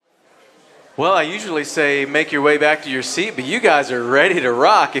Well, I usually say make your way back to your seat, but you guys are ready to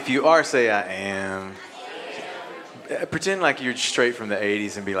rock. If you are, say I am. Pretend like you're straight from the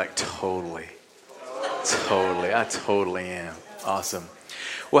 80s and be like, totally. I totally am. Awesome.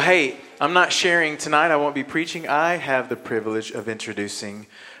 Well, hey, I'm not sharing tonight. I won't be preaching. I have the privilege of introducing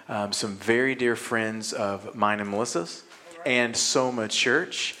some very dear friends of mine and Melissa's and Soma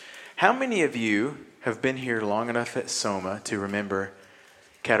Church. How many of you have been here long enough at Soma to remember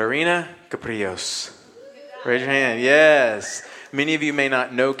Katarina Caprios? Raise your hand. Yes. Many of you may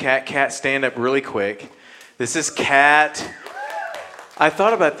not know Kat. Kat, stand up really quick. This is Kat. I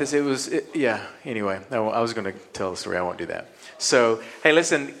thought about this. Anyway, I was going to tell the story. I won't do that. So, hey,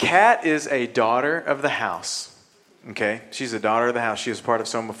 listen, Kat is a daughter of the house. Okay? She's a daughter of the house. She was part of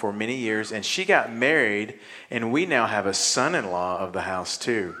Soma for many years, and she got married, and we now have a son-in-law of the house,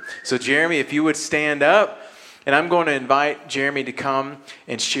 too. So, Jeremy, if you would stand up. And I'm going to invite Jeremy to come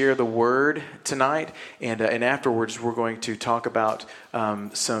and share the word tonight. And afterwards, we're going to talk about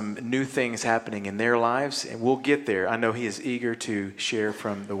some new things happening in their lives. And we'll get there. I know he is eager to share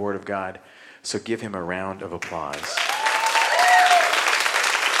from the Word of God. So give him a round of applause.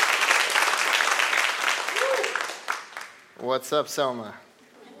 What's up, Soma?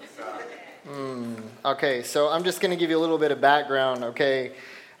 Okay, so I'm just going to give you a little bit of background, okay?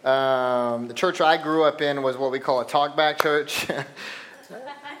 The church I grew up in was what we call a talkback church.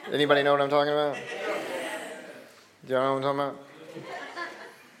 Anybody know what I'm talking about? Do y'all know what I'm talking about?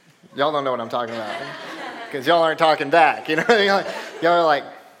 Y'all don't know what I'm talking about. Because y'all aren't talking back. You know, y'all are like,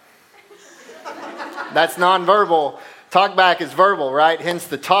 that's nonverbal. Talkback is verbal, right? Hence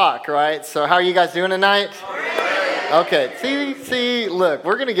the talk, right? So how are you guys doing tonight? Okay, see, look,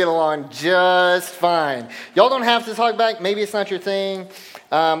 we're going to get along just fine. Y'all don't have to talk back. Maybe it's not your thing.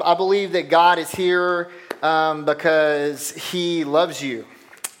 I believe that God is here because He loves you.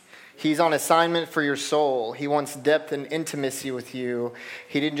 He's on assignment for your soul. He wants depth and intimacy with you.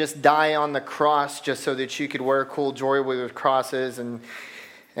 He didn't just die on the cross just so that you could wear cool jewelry with crosses and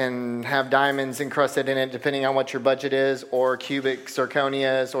have diamonds encrusted in it, depending on what your budget is, or cubic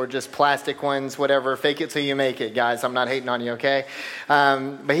zirconias, or just plastic ones, whatever. Fake it till you make it, guys. I'm not hating on you, okay?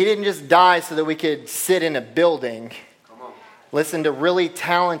 But He didn't just die so that we could sit in a building, listen to really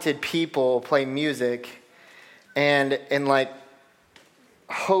talented people play music, and like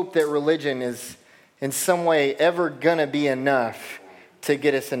hope that religion is in some way ever gonna be enough to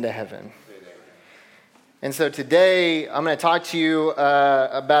get us into heaven. And so today, I'm going to talk to you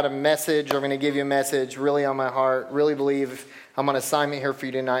about a message, or I'm going to give you a message really on my heart, really believe I'm on assignment here for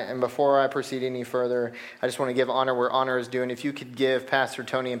you tonight. And before I proceed any further, I just want to give honor where honor is due. And if you could give Pastor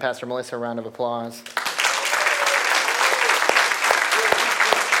Tony and Pastor Melissa a round of applause.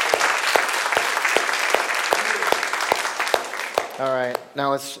 All right,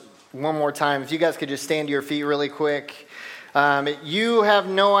 now let's, one more time, if you guys could just stand to your feet really quick. You have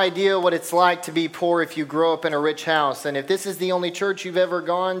no idea what it's like to be poor if you grow up in a rich house. And if this is the only church you've ever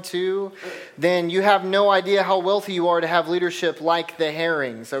gone to, then you have no idea how wealthy you are to have leadership like the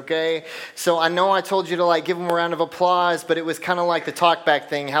Herrings, okay? So I know I told you to give them a round of applause, but it was kind of like the talkback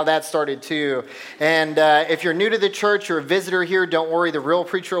thing, how that started too. And if you're new to the church or a visitor here, don't worry, the real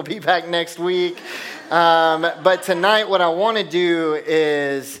preacher will be back next week. But tonight what I want to do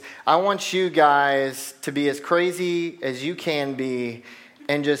is I want you guys to be as crazy as you can be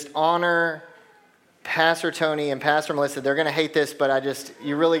and just honor Pastor Tony and Pastor Melissa. They're going to hate this, but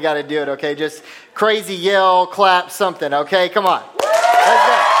you really got to do it, okay? Just crazy, yell, clap, something, okay? Come on. Let's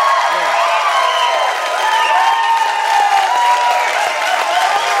go.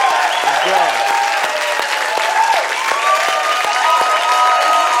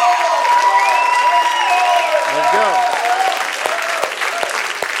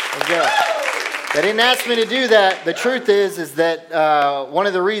 They didn't ask me to do that. The truth is that one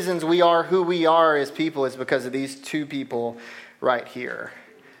of the reasons we are who we are as people is because of these two people right here.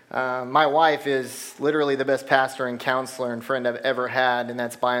 My wife is literally the best pastor and counselor and friend I've ever had, and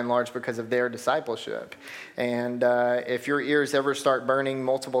that's by and large because of their discipleship. And if your ears ever start burning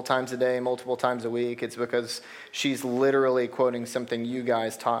multiple times a day, multiple times a week, it's because she's literally quoting something you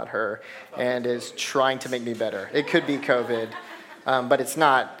guys taught her and is trying to make me better. It could be COVID. But it's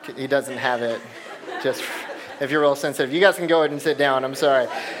not. He doesn't have it. Just if you're real sensitive. You guys can go ahead and sit down. I'm sorry.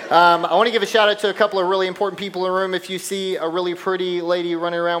 I want to give a shout out to a couple of really important people in the room. If you see a really pretty lady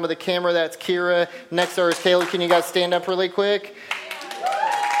running around with a camera, that's Kira. Next to her is Kaylee. Can you guys stand up really quick?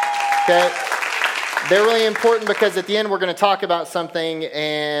 Okay. They're really important because at the end we're going to talk about something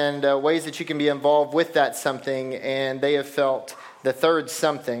and ways that you can be involved with that something. And they have felt the third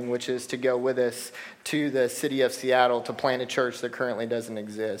something, which is to go with us to the city of Seattle to plant a church that currently doesn't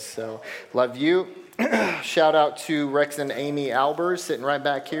exist. So, love you. Shout out to Rex and Amy Albers sitting right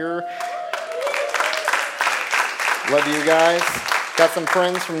back here. Love you guys. Got some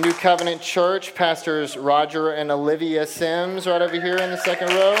friends from New Covenant Church, Pastors Roger and Olivia Sims right over here in the second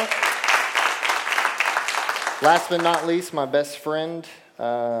row. Last but not least, my best friend,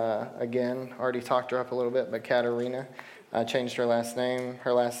 again, already talked her up a little bit, but Katarina. I changed her last name.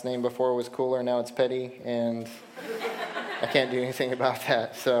 Her last name before was cooler, now it's Petty, and I can't do anything about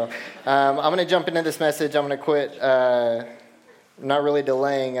that. So I'm going to jump into this message. I'm going to quit, not really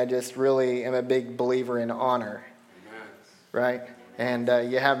delaying. I just really am a big believer in honor. Right? And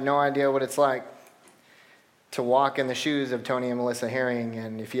you have no idea what it's like to walk in the shoes of Tony and Melissa Herring.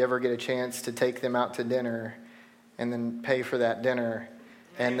 And if you ever get a chance to take them out to dinner and then pay for that dinner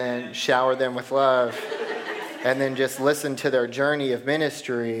and then shower them with love and then just listen to their journey of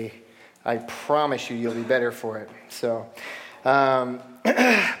ministry, I promise you, you'll be better for it. So,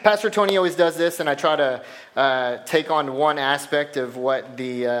 Pastor Tony always does this, and I try to take on one aspect of what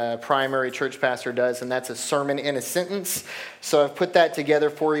the primary church pastor does, and that's a sermon in a sentence. So I've put that together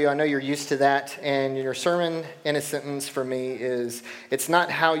for you. I know you're used to that, and your sermon in a sentence for me is, it's not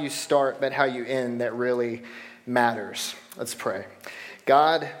how you start, but how you end that really matters. Let's pray.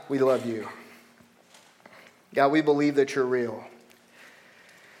 God, we love you. God, we believe that you're real.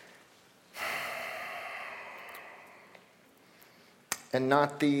 And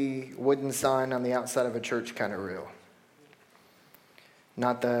not the wooden sign on the outside of a church kind of real.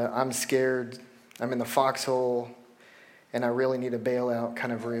 Not the I'm scared, I'm in the foxhole, and I really need a bailout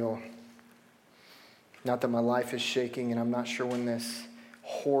kind of real. Not that my life is shaking and I'm not sure when this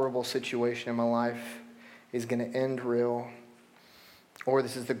horrible situation in my life is going to end real. Or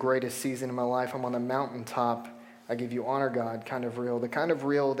this is the greatest season of my life. I'm on the mountaintop. I give you honor, God, kind of real. The kind of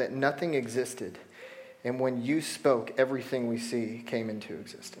real that nothing existed. And when you spoke, everything we see came into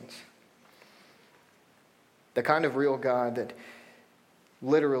existence. The kind of real God that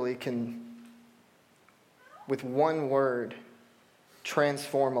literally can, with one word,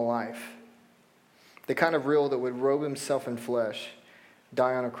 transform a life. The kind of real that would robe himself in flesh,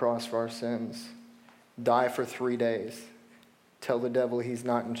 die on a cross for our sins, die for 3 days, tell the devil he's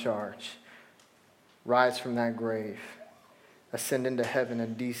not in charge, rise from that grave, ascend into heaven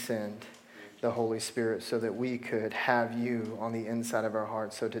and descend the Holy Spirit so that we could have you on the inside of our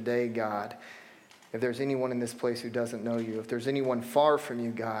hearts. So today, God, if there's anyone in this place who doesn't know you, if there's anyone far from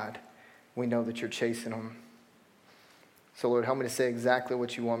you, God, we know that you're chasing them. So Lord, help me to say exactly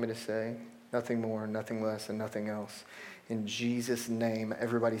what you want me to say. Nothing more, nothing less, and nothing else. In Jesus' name,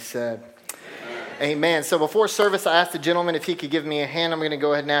 everybody said, Amen. So before service, I asked the gentleman if he could give me a hand. I'm going to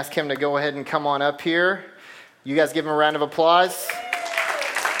go ahead and ask him to go ahead and come on up here. You guys give him a round of applause.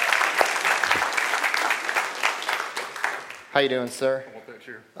 How you doing, sir? I want that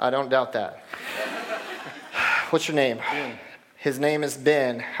chair. I don't doubt that. What's your name? Ben. His name is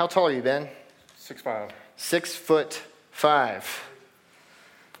Ben. How tall are you, Ben? 6'5". 6'5".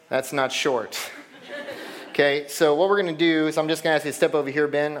 That's not short. Okay, so what we're going to do is I'm just going to ask you to step over here,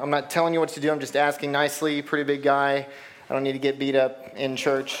 Ben. I'm not telling you what to do. I'm just asking nicely. Pretty big guy. I don't need to get beat up in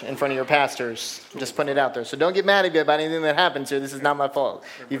church in front of your pastors. I'm just putting it out there. So don't get mad at me about anything that happens here. This is not my fault.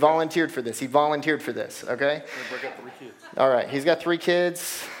 You volunteered for this. He volunteered for this, okay? I got 3 kids. All right, he's got 3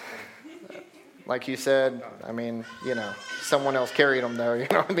 kids. Like you said, I mean, you know, someone else carried them there, you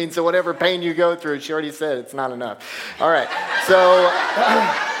know what I mean? So whatever pain you go through, she already said it's not enough. All right, so...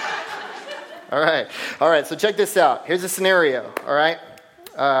 All right, so check this out. Here's a scenario, all right?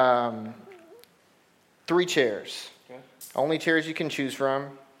 3 chairs. Okay. Only chairs you can choose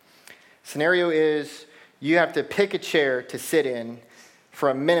from. Scenario is you have to pick a chair to sit in for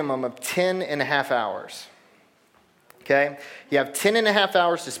a minimum of 10 and a half hours. Okay? You have 10 and a half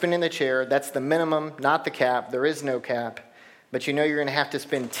hours to spend in the chair. That's the minimum, not the cap. There is no cap. But you know you're going to have to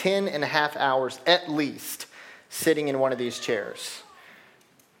spend 10 and a half hours at least sitting in one of these chairs.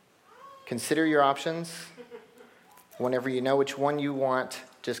 Consider your options. Whenever you know which one you want,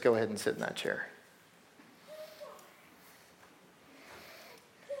 just go ahead and sit in that chair.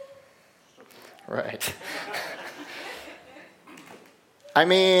 Right. I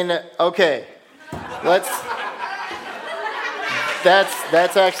mean, okay. That's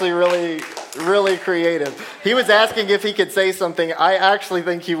actually really creative. He was asking if he could say something. I actually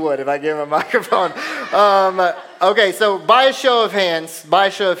think he would if I gave him a microphone. Okay, so by a show of hands,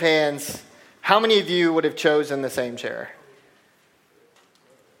 how many of you would have chosen the same chair?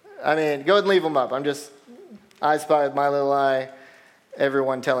 I mean, go ahead and leave them up. I'm just, I spy with my little eye,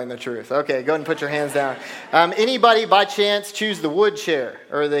 everyone telling the truth. Okay, go ahead and put your hands down. Anybody by chance choose the wood chair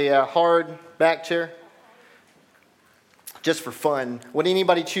or the hard back chair? Just for fun. Would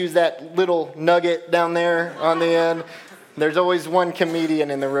anybody choose that little nugget down there on the end? There's always one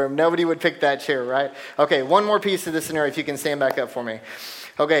comedian in the room. Nobody would pick that chair, right? Okay, one more piece of the scenario if you can stand back up for me.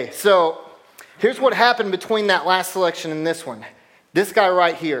 Okay, so here's what happened between that last selection and this one. This guy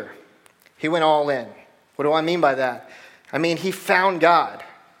right here, he went all in. What do I mean by that? I mean, he found God.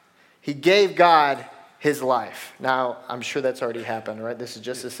 He gave God his life. Now, I'm sure that's already happened, right? This is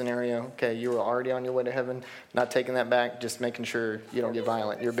just a scenario. Okay, you were already on your way to heaven. Not taking that back, just making sure you don't get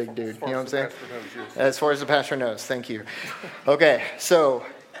violent. You're a big dude. You know what I'm saying? As far as the pastor knows. Thank you. Okay, so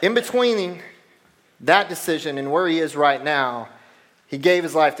in between that decision and where he is right now, he gave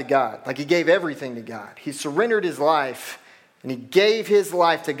his life to God. Like he gave everything to God. He surrendered his life and he gave his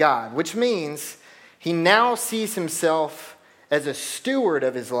life to God, which means he now sees himself as a steward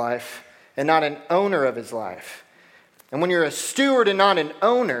of his life and not an owner of his life. And when you're a steward and not an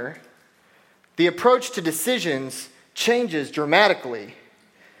owner, the approach to decisions changes dramatically.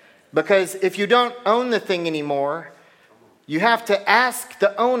 Because if you don't own the thing anymore, you have to ask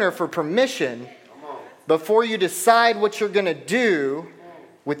the owner for permission before you decide what you're going to do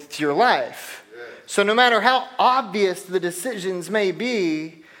with your life. So no matter how obvious the decisions may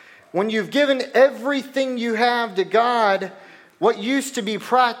be, when you've given everything you have to God, what used to be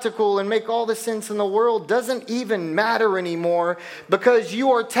practical and make all the sense in the world doesn't even matter anymore because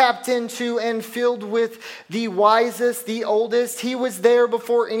you are tapped into and filled with the wisest, the oldest. He was there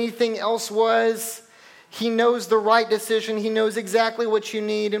before anything else was. He knows the right decision. He knows exactly what you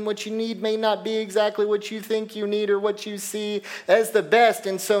need, and what you need may not be exactly what you think you need or what you see as the best.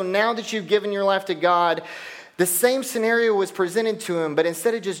 And so now that you've given your life to God, the same scenario was presented to him, but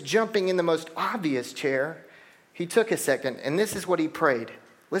instead of just jumping in the most obvious chair, he took a second, and this is what he prayed.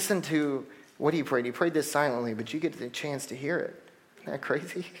 Listen to what he prayed. He prayed this silently, but you get the chance to hear it. Isn't that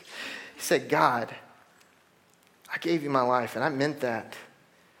crazy? He said, God, I gave you my life, and I meant that.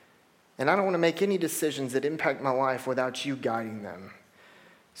 And I don't want to make any decisions that impact my life without you guiding them.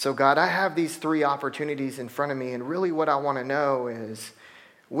 So God, I have these 3 opportunities in front of me, and really what I want to know is,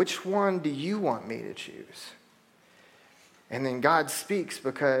 which one do you want me to choose? And then God speaks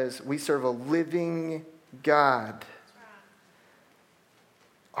because we serve a living God.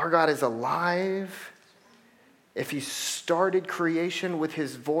 Our God is alive. If he started creation with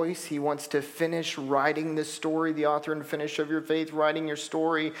his voice, he wants to finish writing this story, the author and finisher of your faith, writing your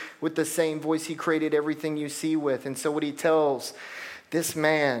story with the same voice he created everything you see with. And so what he tells this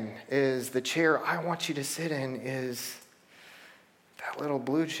man is, the chair I want you to sit in is that little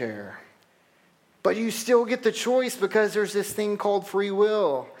blue chair. But you still get the choice because there's this thing called free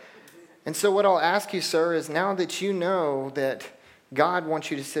will. And so what I'll ask you, sir, is now that you know that God wants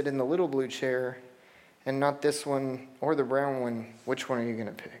you to sit in the little blue chair and not this one or the brown one, which one are you going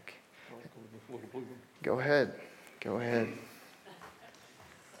to pick? Go ahead. Go ahead.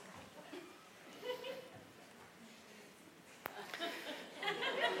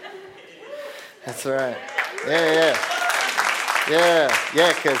 That's right. Yeah,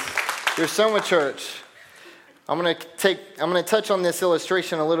 because you're Soma Church. I'm going to touch on this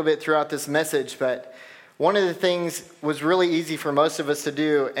illustration a little bit throughout this message, but one of the things was really easy for most of us to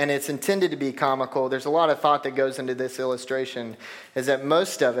do, and it's intended to be comical. There's a lot of thought that goes into this illustration, is that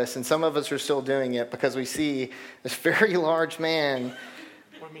most of us, and some of us are still doing it, because we see this very large man.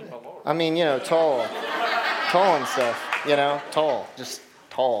 What do you mean by large? I mean, tall and stuff, tall, just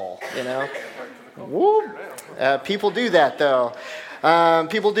tall, Whoop. People do that, though.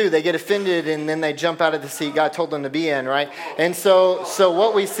 People do. They get offended and then they jump out of the seat God told them to be in, right? And so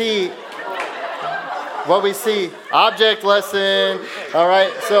what we see, object lesson, all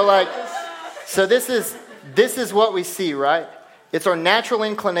right? So this is what we see, right? It's our natural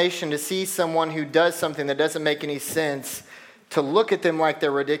inclination to see someone who does something that doesn't make any sense, to look at them like they're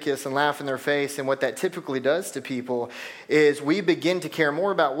ridiculous and laugh in their face. And what that typically does to people is we begin to care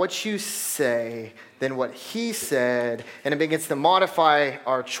more about what you say than what he said, and it begins to modify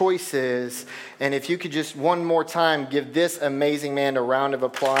our choices. And if you could just one more time give this amazing man a round of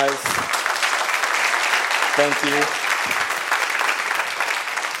applause. Thank you.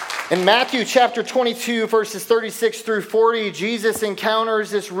 In Matthew chapter 22, verses 36 through 40, Jesus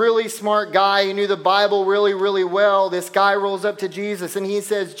encounters this really smart guy who knew the Bible really, really well. This guy rolls up to Jesus and he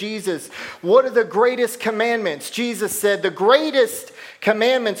says, Jesus, what are the greatest commandments? Jesus said, the greatest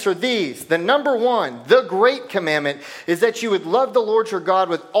commandments are these. The number one, the great commandment, is that you would love the Lord your God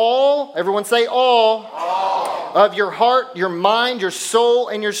with all, everyone say all, of your heart, your mind, your soul,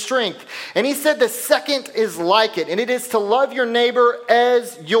 and your strength. And he said the second is like it, and it is to love your neighbor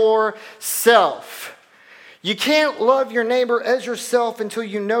as yourself. You can't love your neighbor as yourself until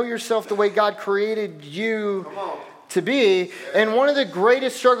you know yourself the way God created you to be. And one of the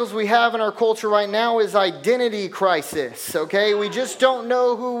greatest struggles we have in our culture right now is identity crisis, okay? We just don't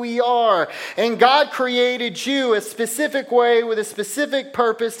know who we are. And God created you a specific way with a specific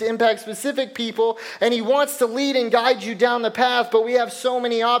purpose to impact specific people, and He wants to lead and guide you down the path, but we have so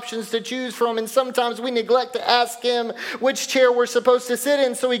many options to choose from, and sometimes we neglect to ask Him which chair we're supposed to sit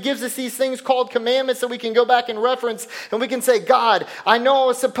in. So He gives us these things called commandments that we can go back and reference, and we can say, God, I know I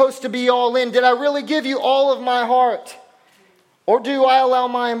was supposed to be all in. Did I really give you all of my heart? Or do I allow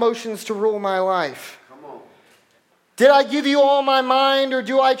my emotions to rule my life? Did I give you all my mind, or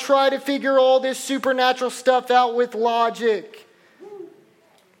do I try to figure all this supernatural stuff out with logic?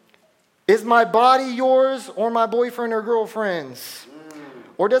 Is my body yours or my boyfriend or girlfriend's?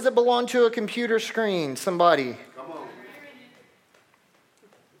 Or does it belong to a computer screen, somebody?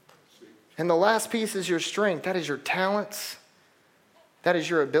 And the last piece is your strength. That is your talents. That is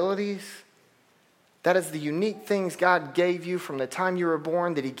your abilities. That is the unique things God gave you from the time you were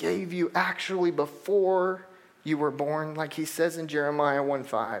born, that He gave you actually before you were born, like He says in Jeremiah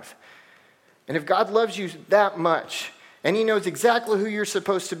 1:5. And if God loves you that much, and He knows exactly who you're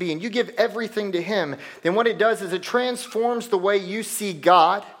supposed to be, and you give everything to Him, then what it does is it transforms the way you see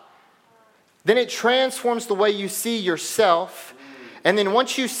God. Then it transforms the way you see yourself. And then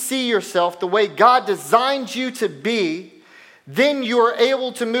once you see yourself the way God designed you to be, then you are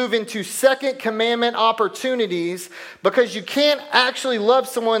able to move into second commandment opportunities, because you can't actually love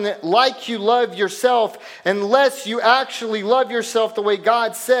someone like you love yourself unless you actually love yourself the way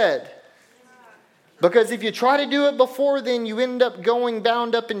God said. Because if you try to do it before then, you end up going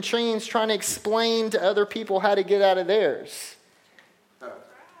bound up in chains trying to explain to other people how to get out of theirs.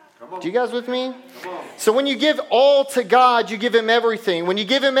 Do you guys with me? So when you give all to God, you give Him everything. When you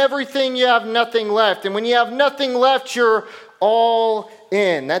give Him everything, you have nothing left. And when you have nothing left, you're all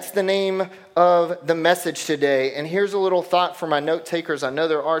in. That's the name of the message today. And here's a little thought for my note takers. I know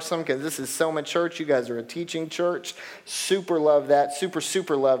there are some, because this is Soma Church. You guys are a teaching church. Super love that. Super,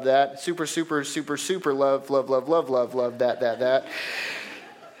 super love that. Super, super, super, super love that.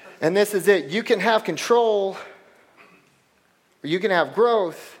 And this is it. You can have control, or you can have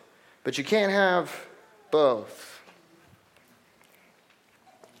growth, but you can't have both.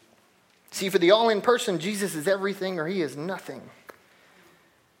 See, for the all-in person, Jesus is everything or He is nothing.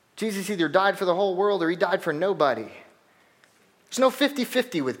 Jesus either died for the whole world or He died for nobody. There's no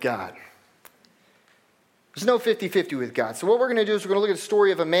 50-50 with God. There's no 50-50 with God. So what we're going to do is we're going to look at the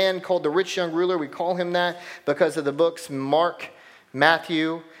story of a man called the rich young ruler. We call him that because of the books Mark,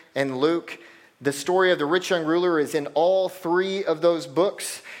 Matthew, and Luke. The story of the rich young ruler is in all three of those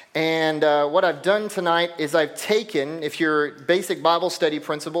books. And what I've done tonight is I've taken, if your basic Bible study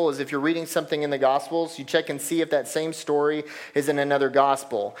principle is if you're reading something in the Gospels, you check and see if that same story is in another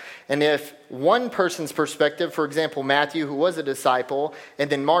Gospel. And if one person's perspective, for example, Matthew, who was a disciple, and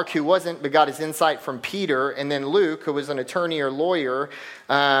then Mark, who wasn't, but got his insight from Peter, and then Luke, who was an attorney or lawyer,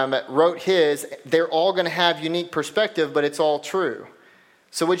 wrote his, they're all going to have unique perspective, but it's all true.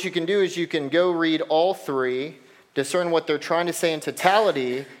 So what you can do is you can go read all three, discern what they're trying to say in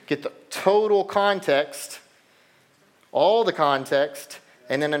totality, get the total context, all the context,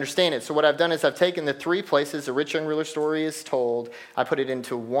 and then understand it. So what I've done is I've taken the three places the rich young ruler story is told, I put it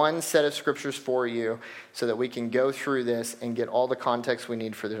into one set of scriptures for you so that we can go through this and get all the context we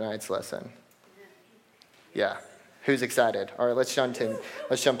need for tonight's lesson. Yeah. Who's excited? All right, let's jump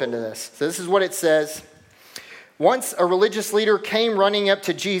into this. So this is what it says. Once a religious leader came running up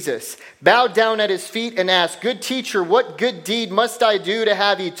to Jesus, bowed down at His feet, and asked, "Good teacher, what good deed must I do to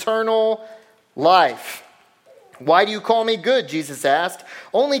have eternal life?" "Why do you call me good?" Jesus asked.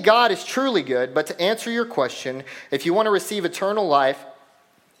 "Only God is truly good, but to answer your question, if you want to receive eternal life,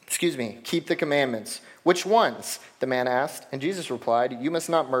 keep the commandments." "Which ones?" the man asked. And Jesus replied, "You must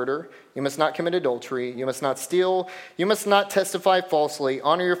not murder. You must not commit adultery. You must not steal. You must not testify falsely.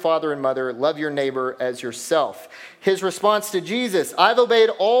 Honor your father and mother. Love your neighbor as yourself." His response to Jesus, "I've obeyed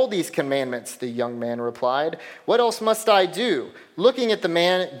all these commandments," the young man replied. "What else must I do?" Looking at the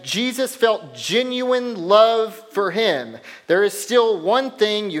man, Jesus felt genuine love for him. "There is still one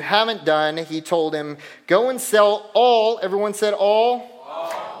thing you haven't done," he told him. "Go and sell all," everyone said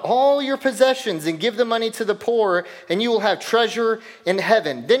all your possessions, and give the money to the poor, and you will have treasure in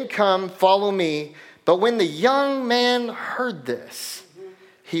heaven. Then come, follow me." But when the young man heard this,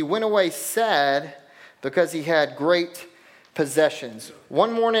 he went away sad because he had great possessions.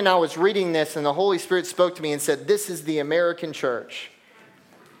 One morning I was reading this, and the Holy Spirit spoke to me and said, "This is the American church."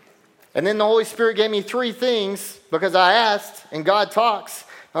 And then the Holy Spirit gave me three things because I asked, and God talks.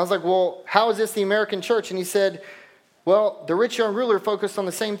 I was like, well, how is this the American church? And he said, well, the rich young ruler focused on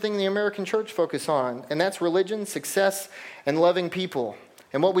the same thing the American church focused on, and that's religion, success, and loving people.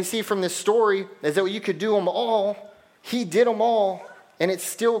 And what we see from this story is that you could do them all. He did them all, and it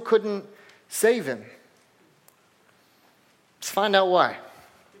still couldn't save him. Let's find out why.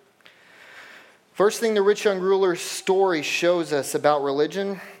 First thing the rich young ruler's story shows us about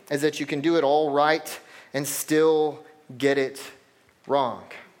religion is that you can do it all right and still get it wrong.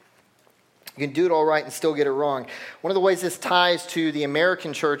 You can do it all right and still get it wrong. One of the ways this ties to the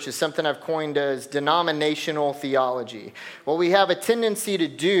American church is something I've coined as denominational theology. What we have a tendency to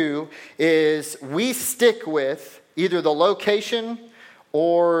do is we stick with either the location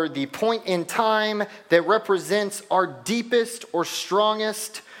or the point in time that represents our deepest or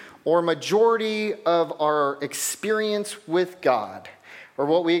strongest or majority of our experience with God, or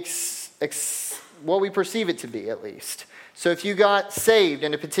what we perceive it to be, at least. So if you got saved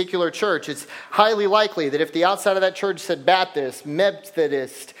in a particular church, it's highly likely that if the outside of that church said Baptist,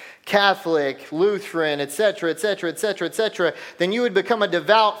 Methodist, Catholic, Lutheran, etc., etc., etc., etc., then you would become a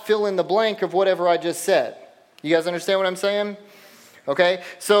devout fill in the blank of whatever I just said. You guys understand what I'm saying? Okay,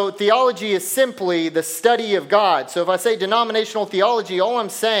 so theology is simply the study of God. So if I say denominational theology, all I'm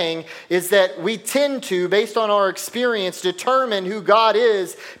saying is that we tend to, based on our experience, determine who God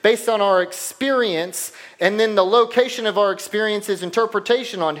is based on our experience, and then the location of our experience is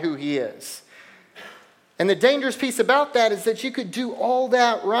interpretation on who He is. And the dangerous piece about that is that you could do all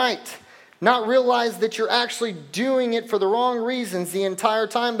that right, not realize that you're actually doing it for the wrong reasons the entire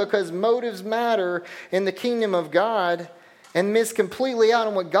time, because motives matter in the kingdom of God, and miss completely out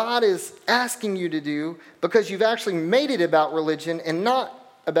on what God is asking you to do because you've actually made it about religion and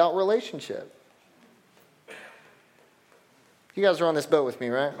not about relationship. You guys are on this boat with me,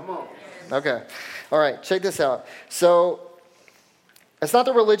 right? Come on. Okay. All right, check this out. So, it's not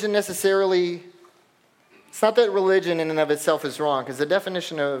that religion in and of itself is wrong, because the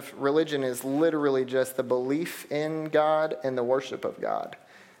definition of religion is literally just the belief in God and the worship of God.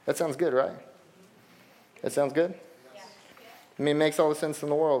 That sounds good, right? That sounds good? I mean, it makes all the sense in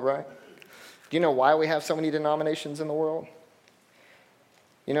the world, right? Do you know why we have so many denominations in the world?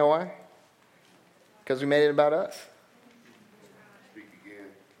 You know why? Because we made it about us. Speak again.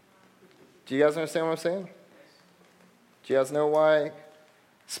 Do you guys understand what I'm saying? Do you guys know why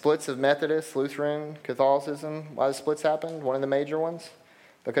splits of Methodist, Lutheran, Catholicism, why the splits happened? One of the major ones?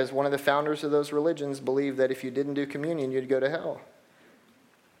 Because one of the founders of those religions believed that if you didn't do communion, you'd go to hell.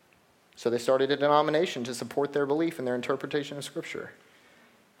 So they started a denomination to support their belief and their interpretation of Scripture.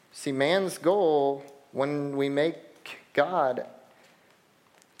 See, man's goal, when we make God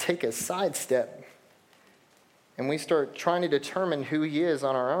take a sidestep and we start trying to determine who He is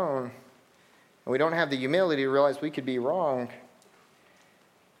on our own, and we don't have the humility to realize we could be wrong,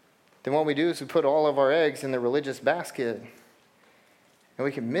 then what we do is we put all of our eggs in the religious basket, and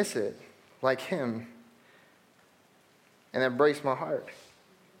we can miss it like Him. And that breaks my heart.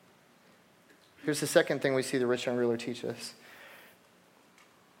 Here's the second thing we see the rich young ruler teach us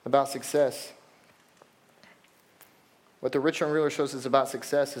about success. What the rich young ruler shows us about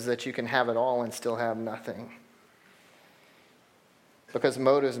success is that you can have it all and still have nothing. Because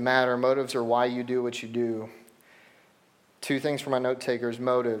motives matter. Motives are why you do what you do. Two things for my note takers: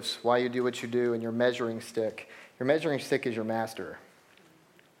 motives, why you do what you do, and your measuring stick. Your measuring stick is your master.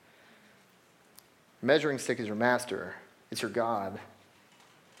 Your measuring stick is your master. It's your God.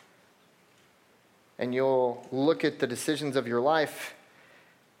 And you'll look at the decisions of your life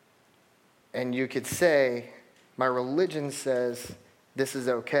and you could say, my religion says this is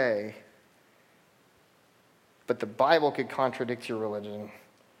okay. But the Bible could contradict your religion.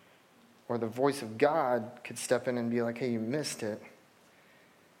 Or the voice of God could step in and be like, hey, you missed it.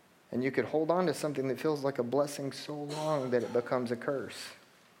 And you could hold on to something that feels like a blessing so long that it becomes a curse.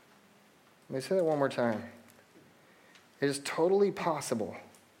 Let me say that one more time. It is totally possible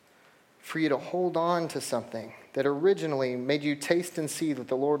for you to hold on to something that originally made you taste and see that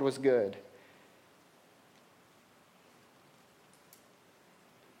the Lord was good,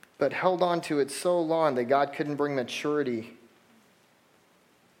 but held on to it so long that God couldn't bring maturity.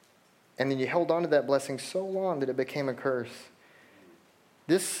 And then you held on to that blessing so long that it became a curse.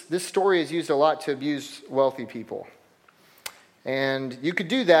 This story is used a lot to abuse wealthy people. And you could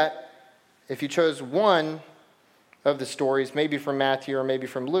do that if you chose one of the stories, maybe from Matthew or maybe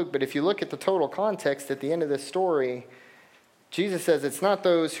from Luke. But if you look at the total context at the end of this story, Jesus says it's not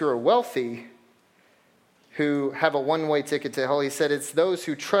those who are wealthy who have a one-way ticket to hell. He said it's those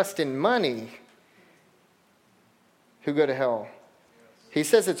who trust in money who go to hell. He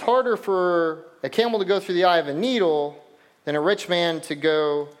says it's harder for a camel to go through the eye of a needle than a rich man to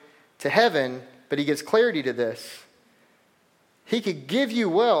go to heaven, but he gives clarity to this. He could give you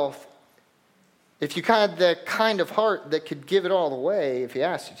wealth if you had the kind of heart that could give it all away if he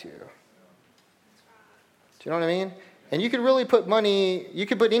asked you to. Do you know what I mean? And you could really put money, you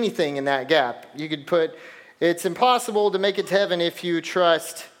could put anything in that gap. You could put, it's impossible to make it to heaven if you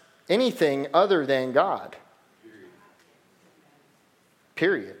trust anything other than God.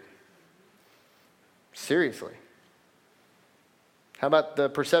 Period. Seriously. How about the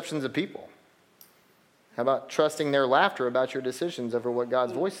perceptions of people? How about trusting their laughter about your decisions over what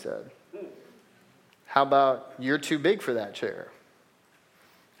God's voice said? How about you're too big for that chair?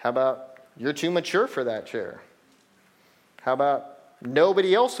 How about you're too mature for that chair? How about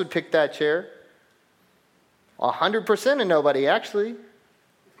nobody else would pick that chair? 100% of nobody, actually.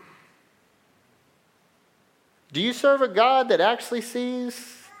 Do you serve a God that actually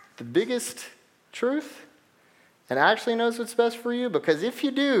sees the biggest truth and actually knows what's best for you? Because if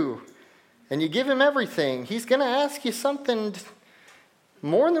you do, and you give him everything, he's going to ask you something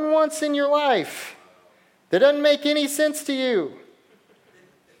more than once in your life that doesn't make any sense to you.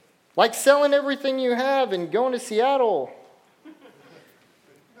 Like selling everything you have and going to Seattle.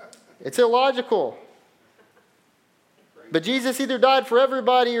 It's illogical. But Jesus either died for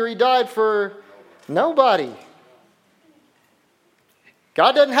everybody or he died for nobody.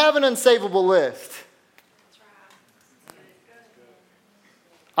 God doesn't have an unsavable list.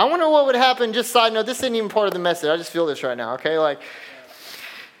 I wonder what would happen, just side note, this isn't even part of the message. I just feel this right now, okay? Like,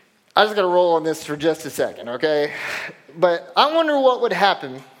 I just got to roll on this for just a second, okay? But I wonder what would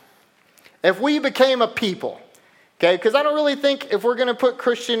happen if we became a people, okay? Because I don't really think if we're going to put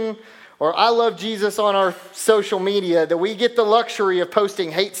Christian or I love Jesus on our social media that we get the luxury of posting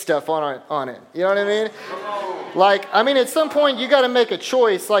hate stuff on it. You know what I mean? Like, I mean, at some point you got to make a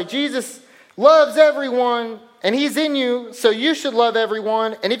choice. Like, Jesus loves everyone and he's in you, so you should love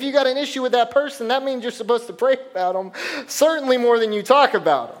everyone. And if you got an issue with that person, that means you're supposed to pray about them, certainly more than you talk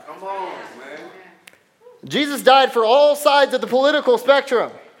about them. Come on, man. Jesus died for all sides of the political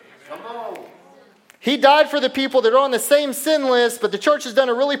spectrum. Come on. He died for the people that are on the same sin list, but the church has done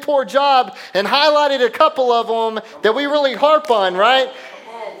a really poor job and highlighted a couple of them that we really harp on, right?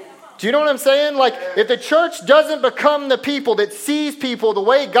 Do you know what I'm saying? Like, if the church doesn't become the people that sees people the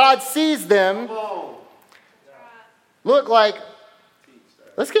way God sees them, look, like,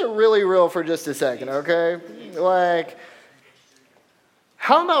 let's get really real for just a second, okay? Like,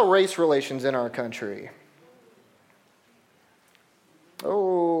 how about race relations in our country?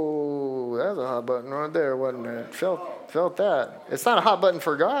 Oh, that's a hot button right there, wasn't it? Felt that. It's not a hot button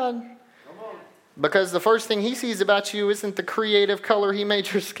for God. Because the first thing he sees about you isn't the creative color he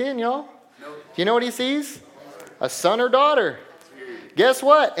made your skin, y'all. Do you know what he sees? A son or daughter. Guess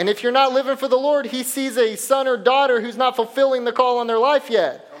what? And if you're not living for the Lord, he sees a son or daughter who's not fulfilling the call on their life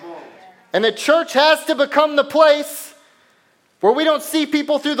yet. And the church has to become the place where we don't see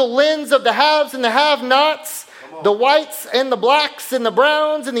people through the lens of the haves and the have-nots, the whites and the blacks and the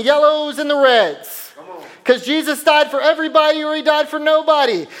browns and the yellows and the reds. Because Jesus died for everybody or he died for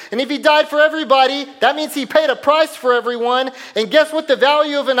nobody. And if he died for everybody, that means he paid a price for everyone. And guess what the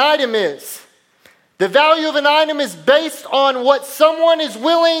value of an item is? The value of an item is based on what someone is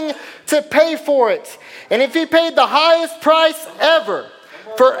willing to pay for it. And if he paid the highest price ever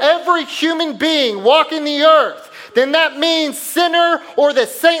for every human being walking the earth, then that means sinner or the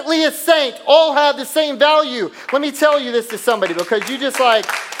saintliest saint all have the same value. Let me tell you this to somebody, because you just like...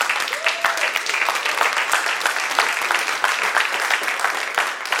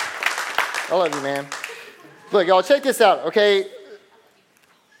 I love you, man. Look, y'all, check this out, okay?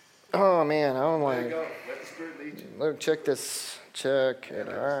 Oh, man, I don't like... Look, check this. Check it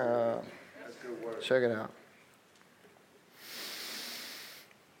out. Check it out.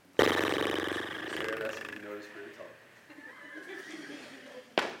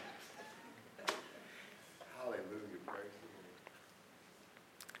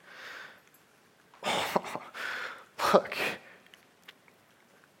 Look.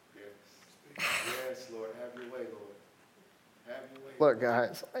 Yes, Lord. Have your way, Lord. Have your way. Look,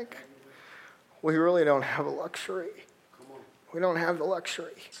 guys, like, we really don't have a luxury. Come on. We don't have the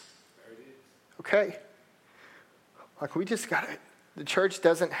luxury. There it is. Okay? Like, we just got it. The church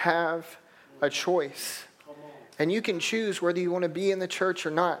doesn't have a choice. Come on. And you can choose whether you want to be in the church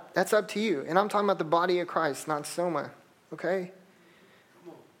or not. That's up to you. And I'm talking about the body of Christ, not Soma. Okay?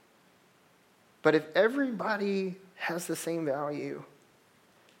 Come on. But if everybody has the same value,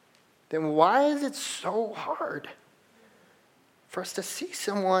 then why is it so hard for us to see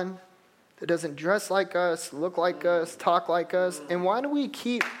someone that doesn't dress like us, look like us, talk like us? And why do we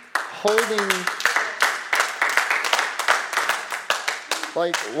keep holding...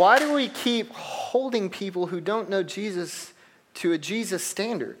 Like, why do we keep holding people who don't know Jesus to a Jesus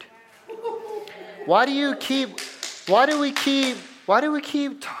standard? Why do we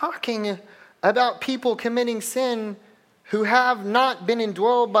keep talking about people committing sin who have not been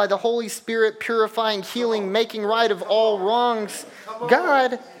indwelled by the Holy Spirit, purifying, healing, making right of all wrongs?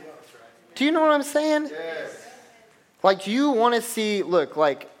 God, do you know what I'm saying? Yes. Like, you want to see, look,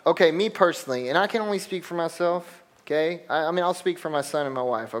 like, okay, me personally, and I can only speak for myself, okay? I mean, I'll speak for my son and my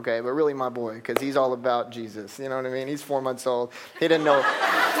wife, okay? But really my boy, because he's all about Jesus, you know what I mean? He's 4 months old. He doesn't know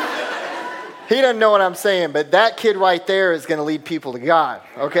what I'm saying, but that kid right there is going to lead people to God,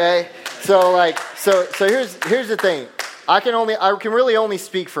 okay? So here's the thing. I can really only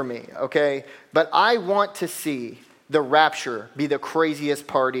speak for me, okay? But I want to see the rapture be the craziest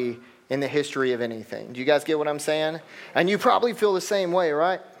party in the history of anything. Do you guys get what I'm saying? And you probably feel the same way,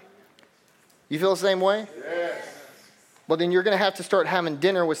 right? You feel the same way? Yes. Well, then you're going to have to start having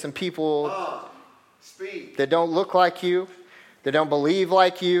dinner with some people that don't look like you, that don't believe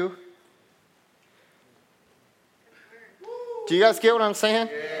like you. Do you guys get what I'm saying?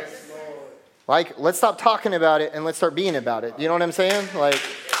 Yes, Lord. Like, let's stop talking about it and let's start being about it. You know what I'm saying? Like,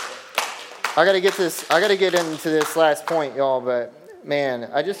 I got to get into this last point, y'all, but man,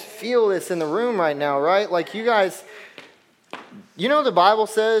 I just feel this in the room right now, right? Like, you guys, you know the Bible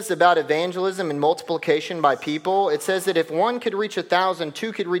says about evangelism and multiplication by people? It says that if one could reach 1,000,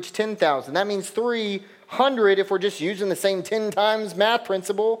 two could reach 10,000. That means 300 if we're just using the same 10 times math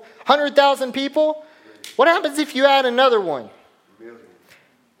principle. 100,000 people? What happens if you add another one?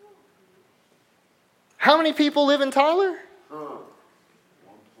 How many people live in Tyler?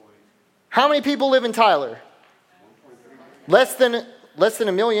 How many people live in Tyler? Less than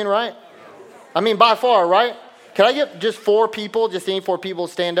a million, right? I mean, by far, right? Can I get just 4 people, just any 4 people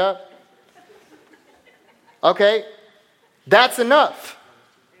stand up? Okay. That's enough.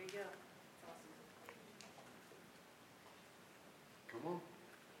 There you go. Come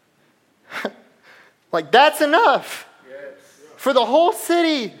on. Like, that's enough. Yes. For the whole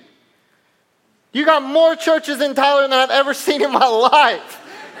city. You got more churches in Tyler than I've ever seen in my life.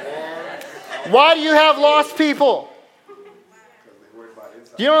 Why do you have lost people?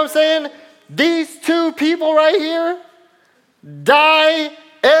 You know what I'm saying? These 2 people right here die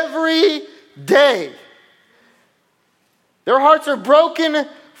every day. Their hearts are broken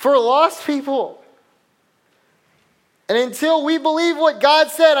for lost people. And until we believe what God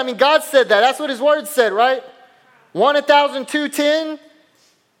said, I mean, God said that. That's what his word said, right? 1 1,000, 2 10,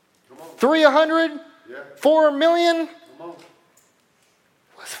 3 100, 4 million.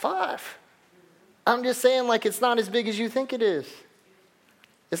 What's 5? I'm just saying, like, it's not as big as you think it is.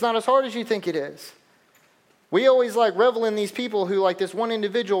 It's not as hard as you think it is. We always, like, revel in these people who, like, this one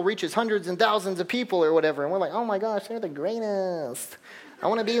individual reaches hundreds and thousands of people or whatever. And we're like, oh, my gosh, they're the greatest. I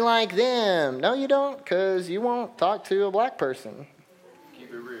want to be like them. No, you don't, because you won't talk to a black person.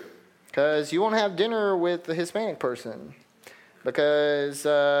 Keep it real. Because you won't have dinner with a Hispanic person. Because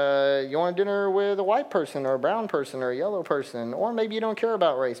you want dinner with a white person or a brown person or a yellow person. Or maybe you don't care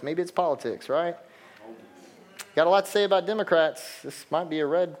about race. Maybe it's politics, right? Got a lot to say about Democrats. This might be a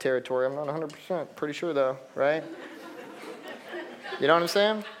red territory. I'm not 100% pretty sure, though, right? You know what I'm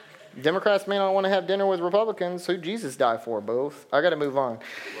saying? Democrats may not want to have dinner with Republicans. Who Jesus died for? Both. I got to move on.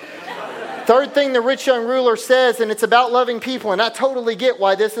 Third thing the rich young ruler says, and it's about loving people. And I totally get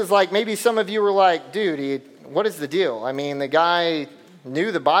why this is like, maybe some of you were like, dude, what is the deal? I mean, the guy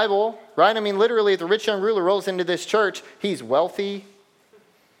knew the Bible, right? I mean, literally, if the rich young ruler rolls into this church, he's wealthy.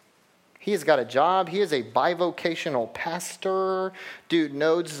 He has got a job. He is a bivocational pastor. Dude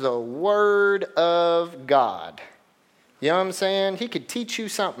knows the word of God. You know what I'm saying? He could teach you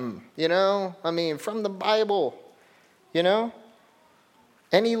something, you know? I mean, from the Bible, you know?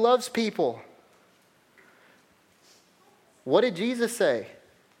 And he loves people. What did Jesus say?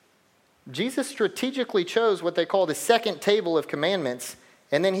 Jesus strategically chose what they call the second table of commandments,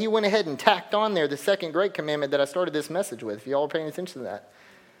 and then he went ahead and tacked on there the second great commandment that I started this message with, if y'all are paying attention to that.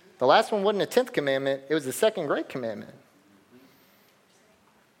 The last one wasn't a 10th commandment, it was the second great commandment.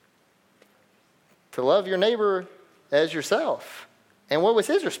 To love your neighbor as yourself. And what was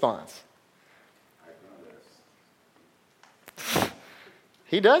his response?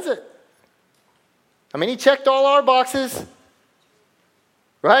 He does it. I mean, he checked all our boxes,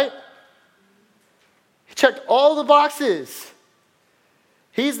 right? He checked all the boxes.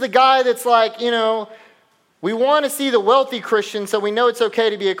 He's the guy that's like, you know, we want to see the wealthy Christian, so we know it's okay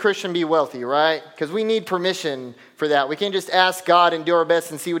to be a Christian, be wealthy, right? Because we need permission for that. We can't just ask God and do our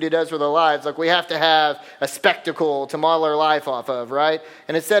best and see what he does with our lives. Like, we have to have a spectacle to model our life off of, right?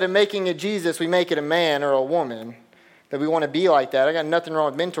 And instead of making it Jesus, we make it a man or a woman. that we want to be like that. I got nothing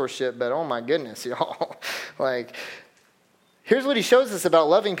wrong with mentorship, but oh my goodness, y'all. Like, here's what he shows us about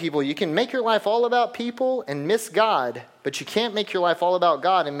loving people. You can make your life all about people and miss God, but you can't make your life all about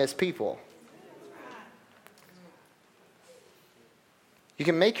God and miss people. You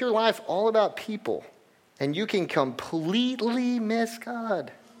can make your life all about people, and you can completely miss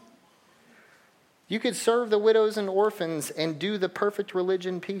God. You could serve the widows and orphans and do the perfect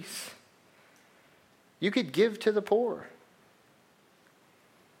religion piece. You could give to the poor.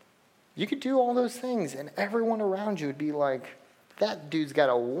 You could do all those things, and everyone around you would be like, that dude's got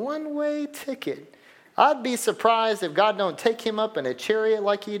a one-way ticket. I'd be surprised if God don't take him up in a chariot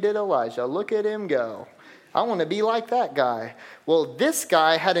like he did Elijah. Look at him go. I want to be like that guy. Well, this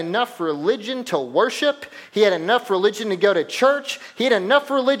guy had enough religion to worship. He had enough religion to go to church. He had enough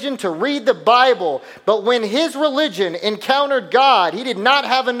religion to read the Bible. But when his religion encountered God, he did not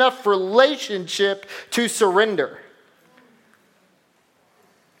have enough relationship to surrender.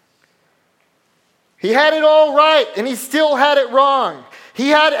 He had it all right, and he still had it wrong. He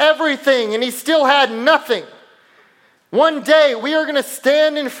had everything, and he still had nothing. One day, we are going to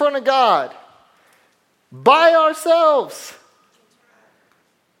stand in front of God by ourselves.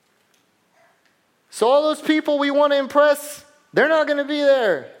 So all those people we want to impress, they're not going to be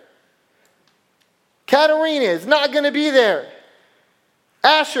there. Katerina is not going to be there.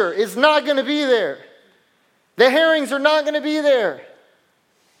 Asher is not going to be there. The Herrings are not going to be there.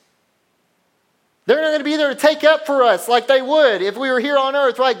 They're not going to be there to take up for us like they would if we were here on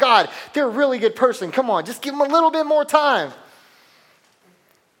earth, right? God, they're a really good person. Come on, just give them a little bit more time.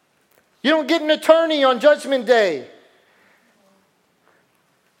 You don't get an attorney on Judgment Day.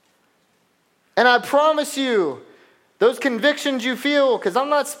 And I promise you, those convictions you feel, because I'm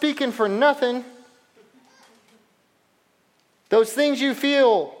not speaking for nothing, those things you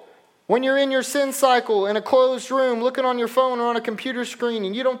feel when you're in your sin cycle in a closed room looking on your phone or on a computer screen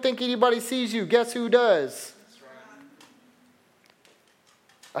and you don't think anybody sees you, guess who does?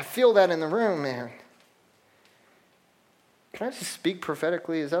 I feel that in the room, man. Can I just speak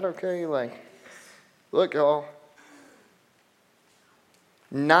prophetically? Is that okay? Like, look, y'all.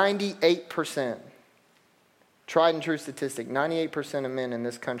 98%, tried and true statistic, 98% of men in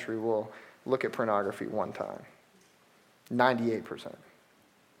this country will look at pornography one time. 98%.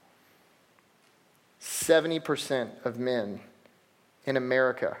 70% of men in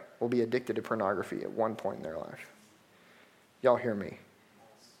America will be addicted to pornography at one point in their life. Y'all hear me?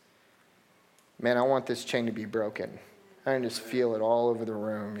 Man, I want this chain to be broken. I can just feel it all over the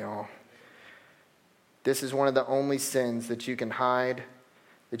room, y'all. This is one of the only sins that you can hide,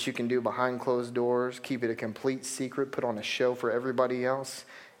 that you can do behind closed doors, keep it a complete secret, put on a show for everybody else,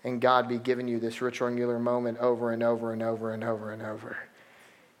 and God be giving you this rich, angular moment over and over and over and over and over.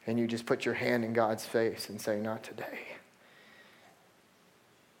 And you just put your hand in God's face and say, not today.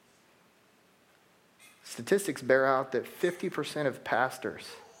 Statistics bear out that 50% of pastors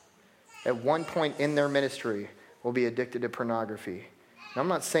at one point in their ministry will be addicted to pornography. And I'm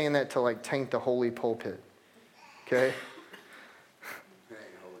not saying that to like taint the holy pulpit, okay?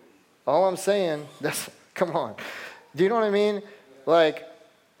 All I'm saying, come on. Do you know what I mean? Like,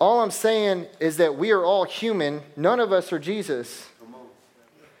 all I'm saying is that we are all human. None of us are Jesus.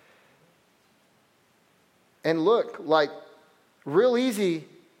 And look, like, real easy,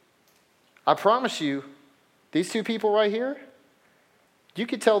 I promise you, these two people right here, you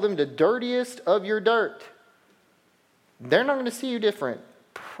could tell them the dirtiest of your dirt. They're not going to see you different.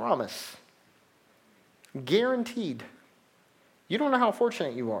 Promise. Guaranteed. You don't know how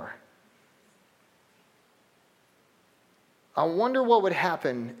fortunate you are. I wonder what would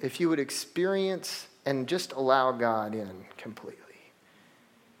happen if you would experience and just allow God in completely.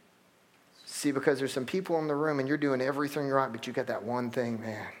 See, because there's some people in the room and you're doing everything right, but you got that one thing,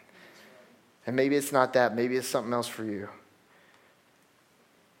 man. And maybe it's not that. Maybe it's something else for you.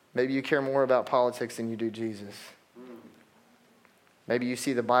 Maybe you care more about politics than you do Jesus. Maybe you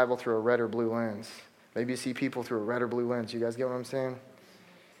see the Bible through a red or blue lens. Maybe you see people through a red or blue lens. You guys get what I'm saying?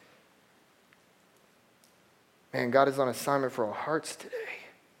 Man, God is on assignment for our hearts today.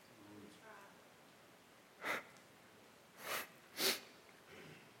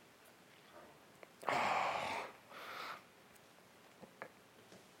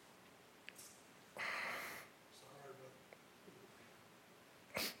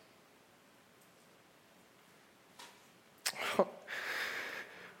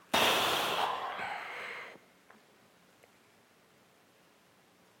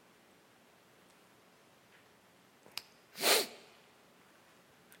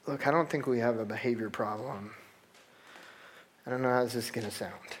 Look, I don't think we have a behavior problem. I don't know how this is going to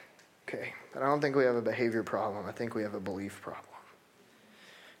sound. Okay, but I don't think we have a behavior problem. I think we have a belief problem.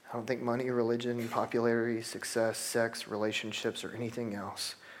 I don't think money, religion, popularity, success, sex, relationships, or anything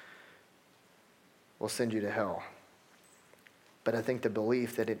else will send you to hell. But I think the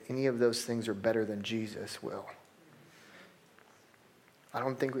belief that any of those things are better than Jesus will. I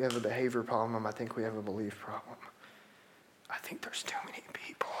don't think we have a behavior problem. I think we have a belief problem. I think there's too many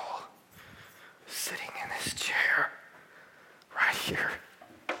people sitting in this chair right here.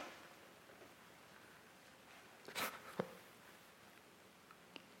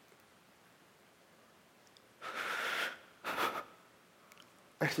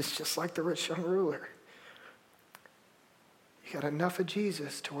 It's just like the rich young ruler. You got enough of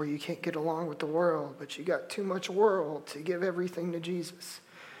Jesus to where you can't get along with the world, but you got too much world to give everything to Jesus.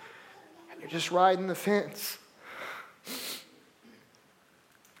 And you're just riding the fence.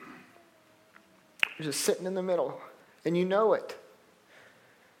 You're just sitting in the middle, and you know it.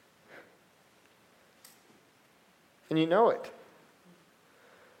 And you know it.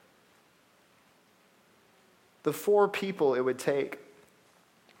 The 4 people it would take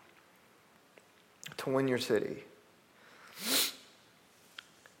to win your city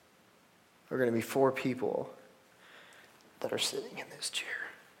are going to be 4 people that are sitting in this chair.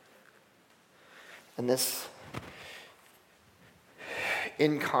 And this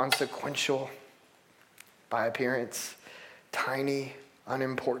inconsequential, by appearance, tiny,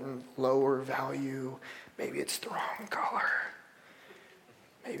 unimportant, lower value, maybe it's the wrong color,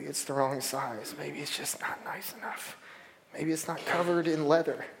 maybe it's the wrong size, maybe it's just not nice enough, maybe it's not covered in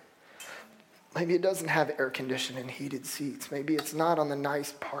leather. Maybe it doesn't have air conditioning and heated seats. Maybe it's not on the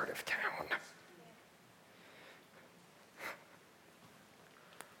nice part of town.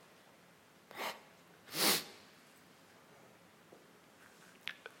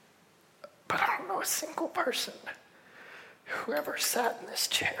 But I don't know a single person who ever sat in this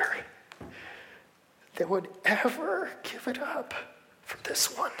chair that would ever give it up for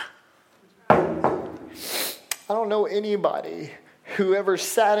this one. I don't know anybody who ever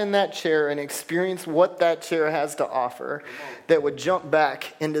sat in that chair and experienced what that chair has to offer that would jump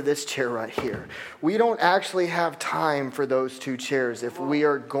back into this chair right here. We don't actually have time for those 2 chairs if we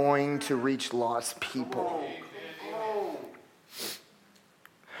are going to reach lost people.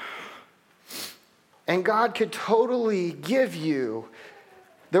 And God could totally give you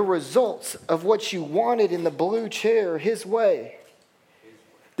the results of what you wanted in the blue chair His way.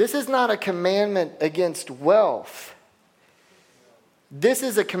 This is not a commandment against wealth. This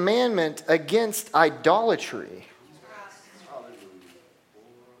is a commandment against idolatry.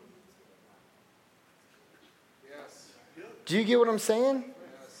 Do you get what I'm saying?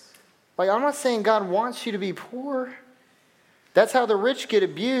 Like, I'm not saying God wants you to be poor. That's how the rich get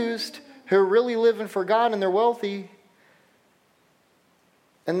abused, who are really living for God and they're wealthy.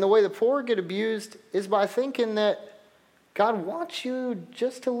 And the way the poor get abused is by thinking that God wants you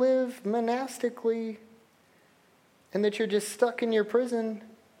just to live monastically and that you're just stuck in your prison.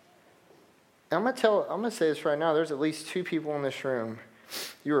 And I'm going to say this right now. There's at least 2 people in this room.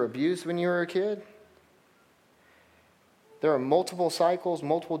 You were abused when you were a kid. There are multiple cycles,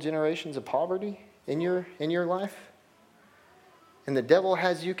 multiple generations of poverty in your life. And the devil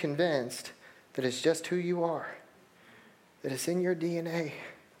has you convinced that it's just who you are, that it's in your DNA.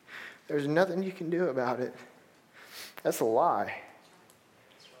 There's nothing you can do about it. That's a lie.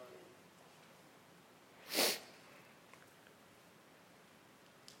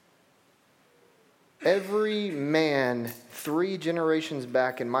 Every man 3 generations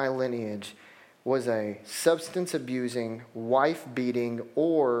back in my lineage was a substance abusing, wife beating,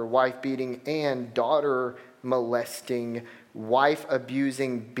 or wife beating and daughter molesting, wife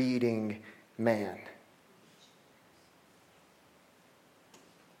abusing, beating man.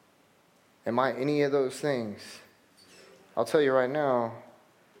 Am I any of those things? I'll tell you right now,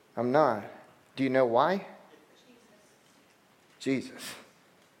 I'm not. Do you know why? Jesus.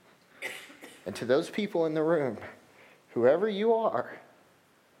 And to those people in the room, whoever you are,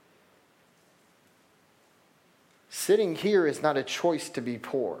 sitting here is not a choice to be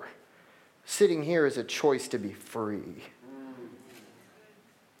poor. Sitting here is a choice to be free.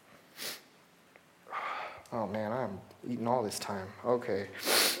 Oh man, I'm eating all this time. Okay.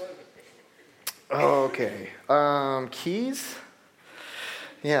 Keys?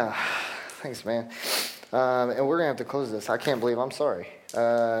 Yeah. Thanks, man. And we're going to have to close this. I can't believe I'm sorry.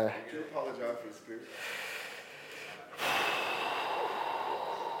 Would you apologize for the spirit?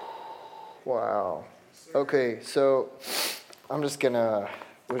 Wow. Okay, so we're just gonna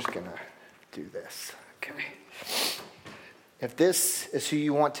do this. Okay. If this is who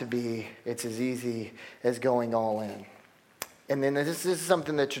you want to be, it's as easy as going all in. And then this is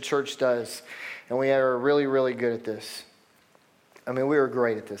something that your church does, and we are really, really good at this. I mean, we are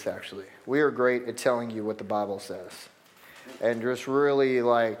great at this, actually. We are great at telling you what the Bible says. And just really,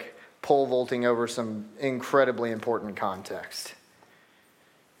 like, pole vaulting over some incredibly important context.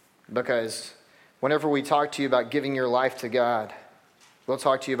 Because whenever we talk to you about giving your life to God, we'll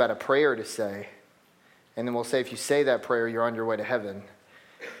talk to you about a prayer to say. And then we'll say if you say that prayer, you're on your way to heaven.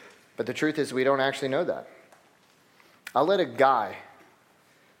 But the truth is we don't actually know that. I led a guy,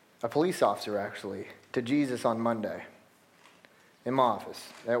 a police officer actually, to Jesus on Monday in my office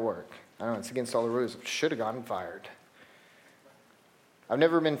at work. I know it's against all the rules. Should have gotten fired. I've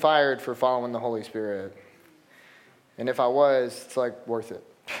never been fired for following the Holy Spirit. And if I was, it's like worth it.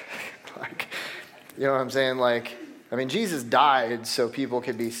 Like, you know what I'm saying? Like, I mean, Jesus died so people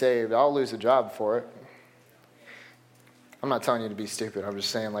could be saved. I'll lose a job for it. I'm not telling you to be stupid. I'm just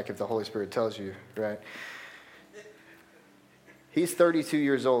saying, like, if the Holy Spirit tells you, right? He's 32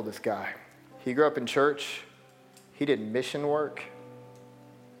 years old, this guy. He grew up in church. He did mission work.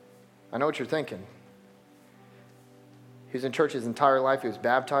 I know what you're thinking. He was in church his entire life. He was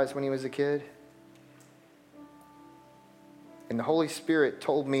baptized when he was a kid. And the Holy Spirit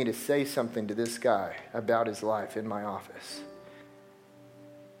told me to say something to this guy about his life in my office.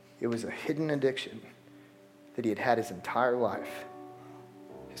 It was a hidden addiction that he had had his entire life.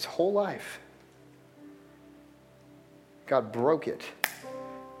 His whole life. God broke it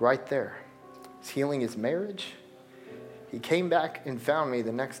right there. He's healing his marriage. He came back and found me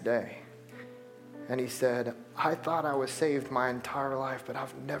the next day. And he said, I thought I was saved my entire life, but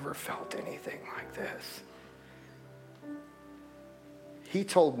I've never felt anything like this. He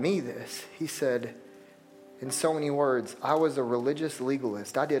told me this. He said, in so many words, I was a religious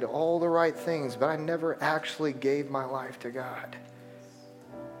legalist. I did all the right things, but I never actually gave my life to God.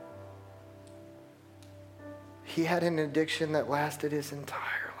 He had an addiction that lasted his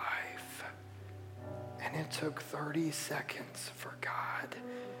entire life. And it took 30 seconds for God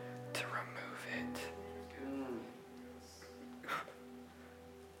to remove it.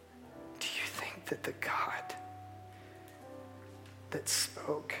 Do you think that the God that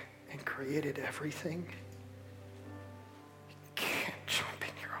spoke and created everything can't jump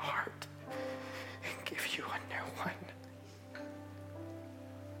in your heart and give you a new one?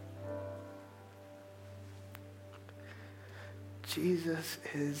 Jesus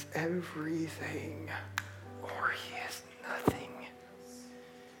is everything, or he is nothing.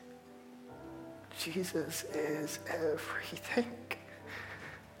 Jesus is everything,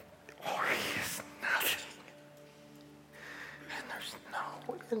 or he is nothing. And there's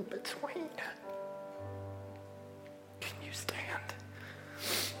no in between. Can you stand?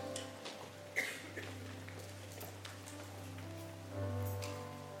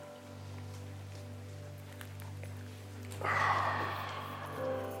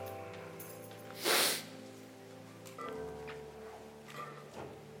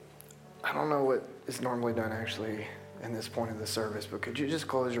 I don't know what is normally done actually in this point of the service, but could you just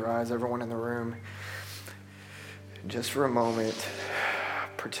close your eyes, everyone in the room, just for a moment,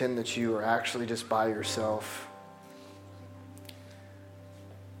 pretend that you are actually just by yourself.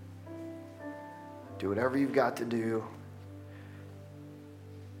 Do whatever you've got to do,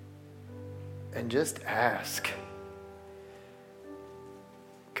 and just ask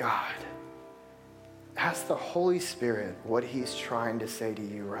God, ask the Holy Spirit what he's trying to say to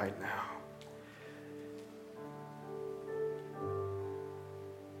you right now.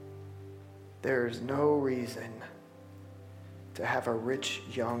 There's no reason to have a rich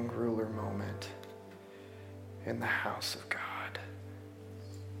young ruler moment in the house of God.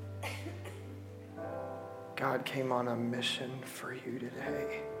 God came on a mission for you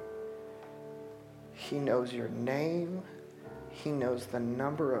today. He knows your name. He knows the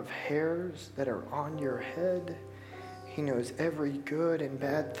number of hairs that are on your head. He knows every good and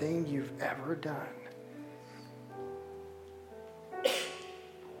bad thing you've ever done.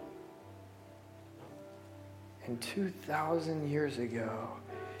 And 2,000 years ago,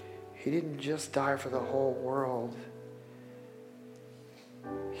 he didn't just die for the whole world.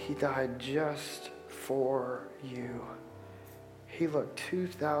 He died just for you. He looked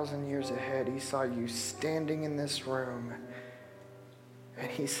 2,000 years ahead. He saw you standing in this room. And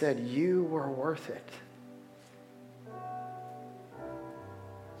he said, you were worth it.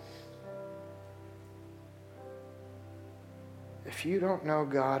 If you don't know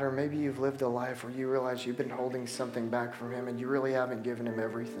God, or maybe you've lived a life where you realize you've been holding something back from him and you really haven't given him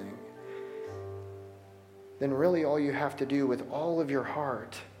everything, then really all you have to do with all of your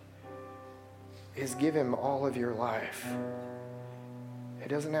heart is give him all of your life. It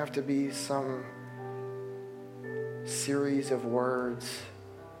doesn't have to be some series of words.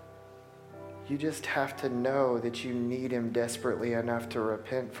 You just have to know that you need him desperately enough to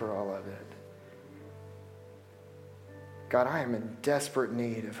repent for all of it. God, I am in desperate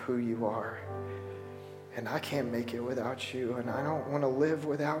need of who you are. And I can't make it without you, and I don't want to live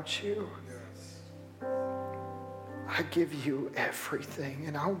without you. I give you everything,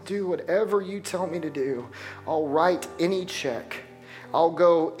 and I'll do whatever you tell me to do. I'll write any check. I'll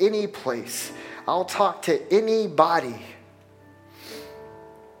go any place. I'll talk to anybody.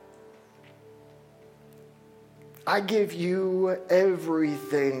 I give you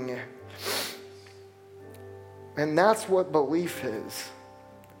everything. And that's what belief is.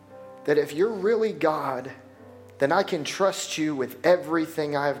 That if you're really God, then I can trust you with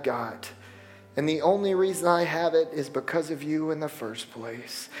everything I've got. And the only reason I have it is because of you in the first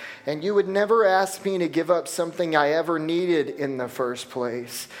place. And you would never ask me to give up something I ever needed in the first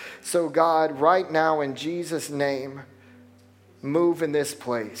place. So God, right now in Jesus' name, move in this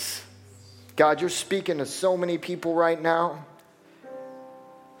place. God, you're speaking to so many people right now.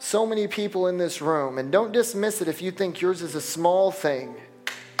 So many people in this room. And don't dismiss it if you think yours is a small thing.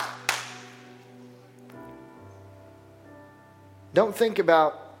 Don't think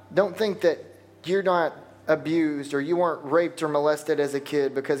that you're not abused or you weren't raped or molested as a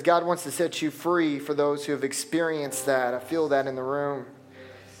kid, because God wants to set you free for those who have experienced that. I feel that in the room.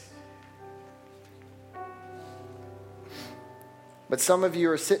 But some of you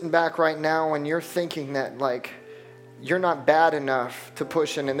are sitting back right now and you're thinking that like you're not bad enough to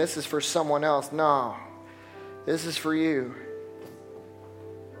push in, and this is for someone else. No, this is for you.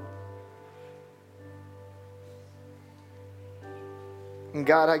 And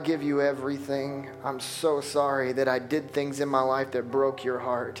God, I give you everything. I'm so sorry that I did things in my life that broke your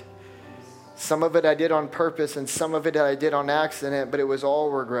heart. Some of it I did on purpose and some of it I did on accident, but it was all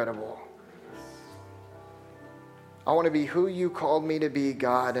regrettable. I want to be who you called me to be,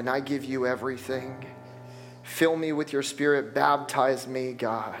 God, and I give you everything. Fill me with your Spirit. Baptize me,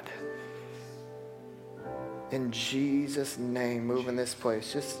 God. In Jesus' name, move in this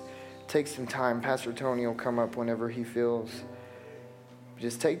place. Just take some time. Pastor Tony will come up whenever he feels.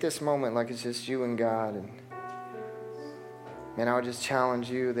 Just take this moment like it's just you and God. And I would just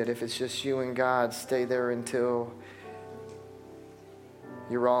challenge you that if it's just you and God, stay there until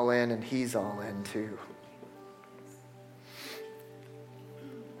you're all in and he's all in too.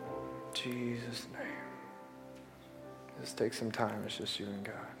 Jesus' name. Just take some time. It's just you and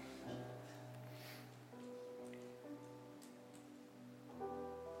God.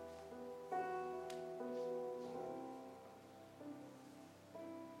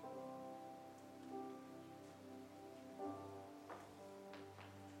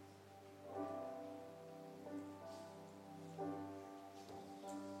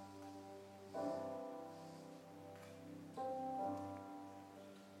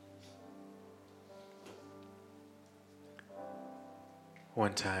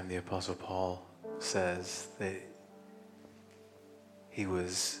 One time the Apostle Paul says that he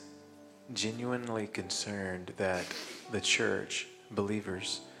was genuinely concerned that the church,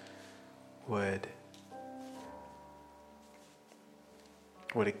 believers, would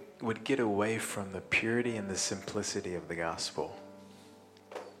get away from the purity and the simplicity of the gospel.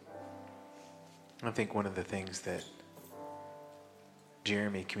 I think one of the things that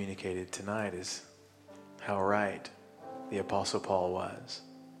Jeremy communicated tonight is how right the Apostle Paul was.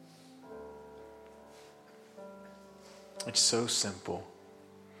 It's so simple.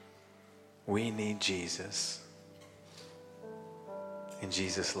 We need Jesus, and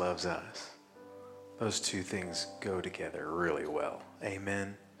Jesus loves us. Those two things go together really well.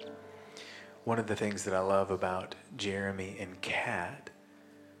 Amen. One of the things that I love about Jeremy and Kat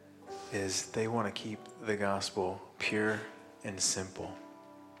is they want to keep the gospel pure and simple.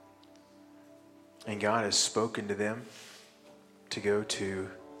 And God has spoken to them to go to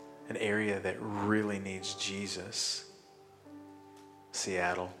an area that really needs Jesus,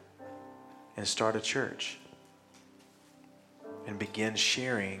 Seattle, and start a church and begin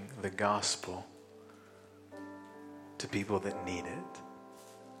sharing the gospel to people that need it.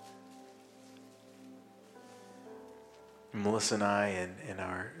 Melissa and I and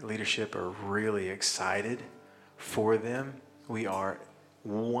our leadership are really excited for them. We are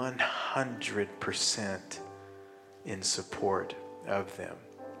 100% in support of them.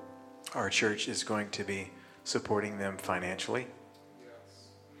 Our church is going to be supporting them financially.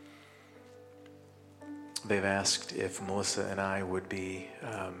 They've asked if Melissa and I would be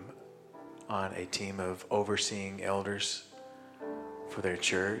on a team of overseeing elders for their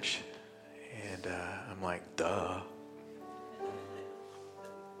church. And I'm like, duh.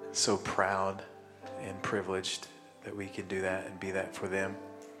 So proud and privileged that we can do that and be that for them.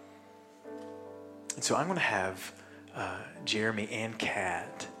 And so I'm going to have Jeremy and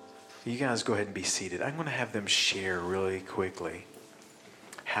Kat, you guys go ahead and be seated. I'm going to have them share really quickly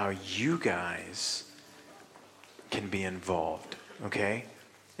how you guys can be involved, okay?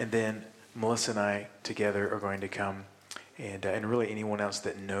 And then Melissa and I together are going to come, and really anyone else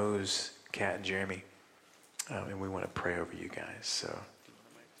that knows Kat and Jeremy, and we want to pray over you guys. So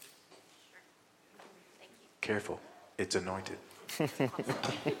careful, it's anointed.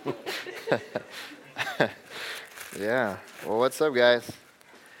 Yeah. Well, what's up, guys?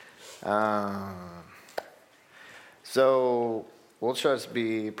 So we'll try to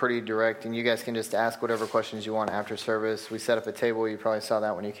be pretty direct, and you guys can just ask whatever questions you want after service. We set up a table. You probably saw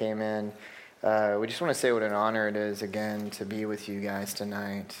that when you came in. We just want to say what an honor it is, again, to be with you guys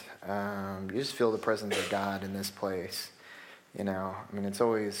tonight. You just feel the presence of God in this place. You know, I mean, it's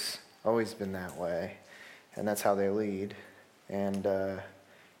always been that way, and that's how they lead. And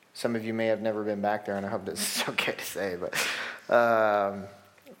some of you may have never been back there, and I hope this is okay to say, but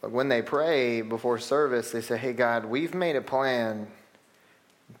when they pray before service, they say, hey, God, we've made a plan,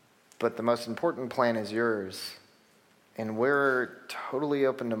 but the most important plan is yours. And we're totally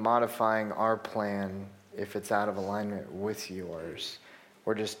open to modifying our plan if it's out of alignment with yours.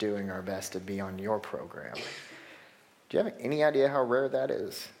 We're just doing our best to be on your program. Do you have any idea how rare that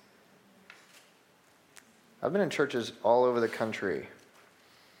is? I've been in churches all over the country.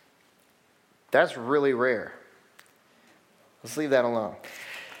 That's really rare. Let's leave that alone.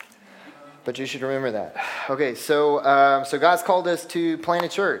 But you should remember that. Okay, so God's called us to plant a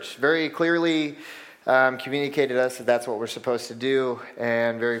church. Very clearly communicated us that that's what we're supposed to do,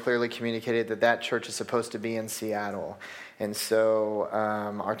 and very clearly communicated that that church is supposed to be in Seattle. And so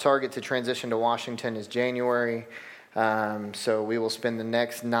our target to transition to Washington is January. So we will spend the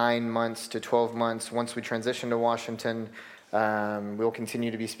next 9 months to 12 months. Once we transition to Washington, we'll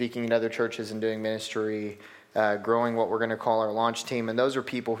continue to be speaking at other churches and doing ministry, growing what we're going to call our launch team. And those are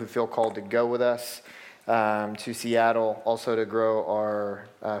people who feel called to go with us to Seattle, also to grow our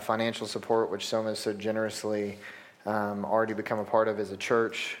financial support, which Soma has so generously already become a part of as a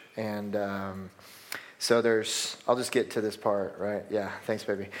church. And so I'll just get to this part, right? Yeah, thanks,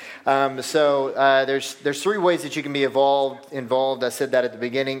 baby. So there's 3 ways that you can be involved. I said that at the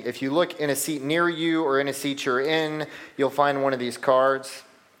beginning. If you look in a seat near you or in a seat you're in, you'll find one of these cards.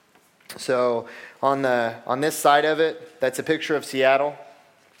 So on this side of it, that's a picture of Seattle.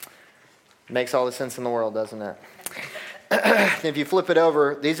 Makes all the sense in the world, doesn't it? If you flip it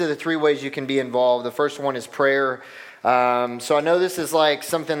over, these are the 3 ways you can be involved. The first one is prayer. So I know this is like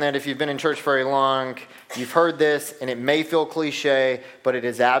something that if you've been in church very long, you've heard this, and it may feel cliche, but it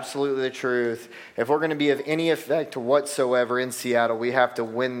is absolutely the truth. If we're going to be of any effect whatsoever in Seattle, we have to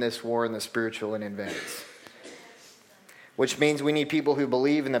win this war in the spiritual in advance. Which means we need people who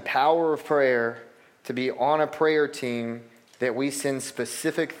believe in the power of prayer to be on a prayer team that we send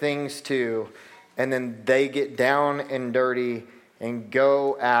specific things to, and then they get down and dirty and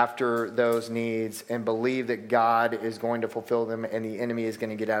go after those needs and believe that God is going to fulfill them and the enemy is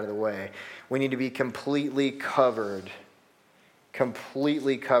going to get out of the way. We need to be completely covered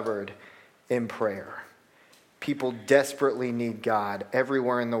in prayer. People desperately need God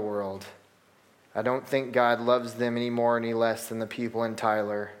everywhere in the world. I don't think God loves them any more, any less than the people in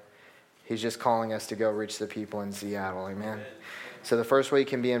Tyler. He's just calling us to go reach the people in Seattle. Amen. So the first way you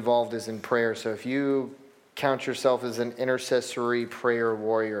can be involved is in prayer. So if you count yourself as an intercessory prayer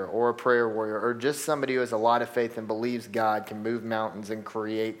warrior or a prayer warrior or just somebody who has a lot of faith and believes God can move mountains and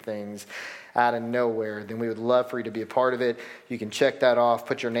create things out of nowhere, then we would love for you to be a part of it. You can check that off.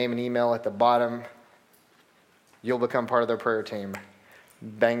 Put your name and email at the bottom. You'll become part of their prayer team.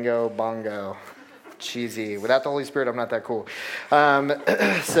 Bango, bongo. Cheesy. Without the Holy Spirit, I'm not that cool.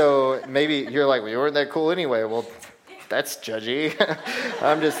 So maybe you're like, well, you weren't that cool anyway. Well, that's judgy.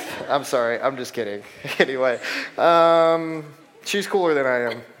 I'm sorry. I'm just kidding. Anyway, she's cooler than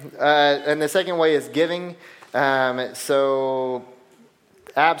I am. And the second way is giving. So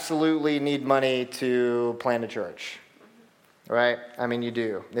absolutely need money to plant a church, right? I mean, you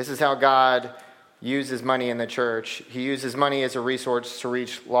do. This is how God uses money in the church. He uses money as a resource to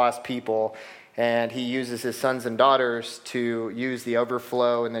reach lost people. And he uses his sons and daughters to use the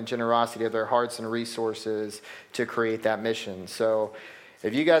overflow and the generosity of their hearts and resources to create that mission. So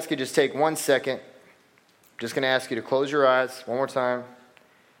if you guys could just take 1 second, I'm just going to ask you to close your eyes one more time.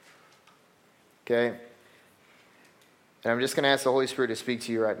 Okay? And I'm just going to ask the Holy Spirit to speak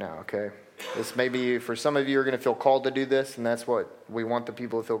to you right now, okay? This may be, for some of you are going to feel called to do this, and that's what we want the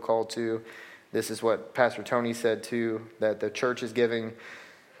people to feel called to. This is what Pastor Tony said too, that the church is giving.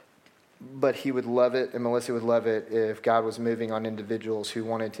 But he would love it, and Melissa would love it, if God was moving on individuals who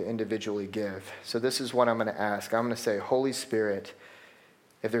wanted to individually give. So this is what I'm going to ask. I'm going to say, Holy Spirit,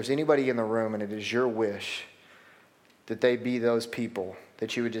 if there's anybody in the room and it is your wish that they be those people,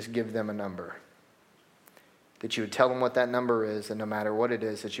 that you would just give them a number. That you would tell them what that number is, and no matter what it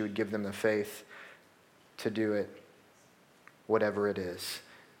is, that you would give them the faith to do it, whatever it is.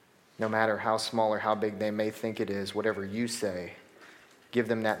 No matter how small or how big they may think it is, whatever you say, give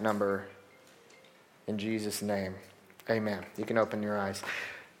them that number in Jesus' name. Amen. You can open your eyes.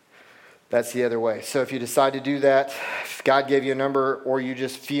 That's the other way. So if you decide to do that, if God gave you a number, or you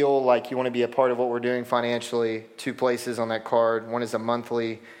just feel like you want to be a part of what we're doing financially, 2 places on that card. One is a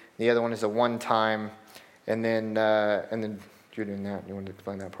monthly, the other one is a one-time. And then you're doing that. You want to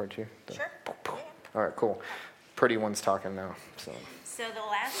explain that part too? Sure. All right, cool. Pretty one's talking now. So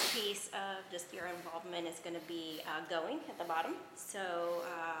the last piece of just your involvement is going to be going at the bottom. So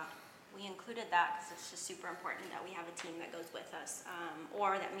we included that because it's just super important that we have a team that goes with us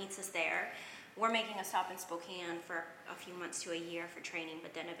or that meets us there. We're making a stop in Spokane for a few months to a year for training,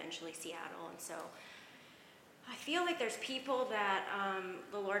 but then eventually Seattle. And so I feel like there's people that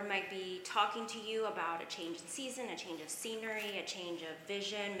the Lord might be talking to you about a change in season, a change of scenery, a change of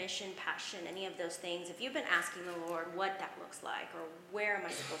vision, mission, passion, any of those things. If you've been asking the Lord what that looks like, or where am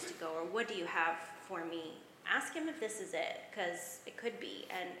I supposed to go, or what do you have for me, ask him if this is it, because it could be.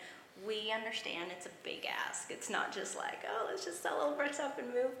 And we understand it's a big ask. It's not just like, oh, let's just sell all of our stuff and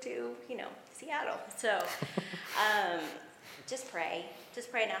move to, Seattle. So just pray. Just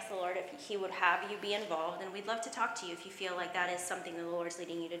pray and ask the Lord if he would have you be involved. And we'd love to talk to you if you feel like that is something the Lord's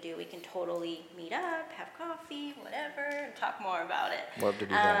leading you to do. We can totally meet up, have coffee, whatever, and talk more about it. Love to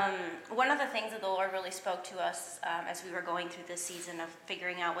do that. One of the things that the Lord really spoke to us as we were going through this season of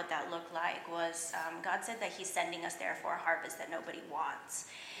figuring out what that looked like was God said that he's sending us there for a harvest that nobody wants.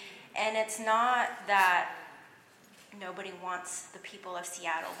 And it's not that nobody wants the people of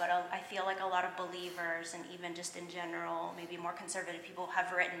Seattle, but I feel like a lot of believers, and even just in general, maybe more conservative people,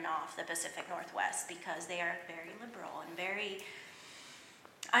 have written off the Pacific Northwest because they are very liberal and very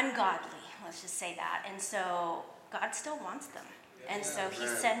ungodly, let's just say that. And so God still wants them. And so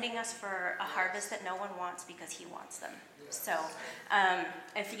he's sending us for a harvest that no one wants because he wants them. So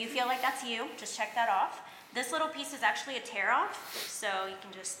if you feel like that's you, just check that off. This little piece is actually a tear off, so you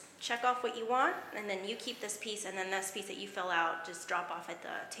can just check off what you want, and then you keep this piece, and then this piece that you fill out, just drop off at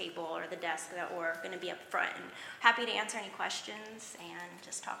the table or the desk that we're going to be up front. And happy to answer any questions and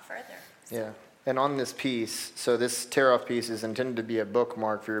just talk further. So. Yeah. And on this piece, so this tear-off piece is intended to be a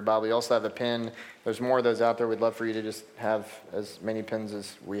bookmark for your Bible. You also have a pen. There's more of those out there. We'd love for you to just have as many pens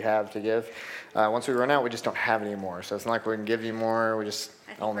as we have to give. Once we run out, we just don't have any more. So it's not like we can give you more. We just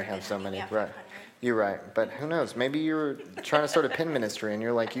only have so many. Right. You're right. But who knows? Maybe you're trying to start a pen ministry, and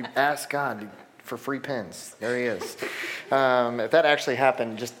you're like, you ask God for free pens. There he is. If that actually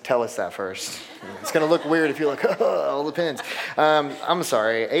happened, just tell us that first. It's going to look weird if you're like, oh, all the pens. I'm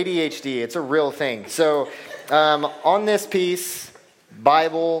sorry. ADHD, it's a real thing. So on this piece,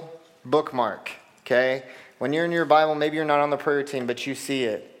 Bible bookmark, okay? When you're in your Bible, maybe you're not on the prayer team, but you see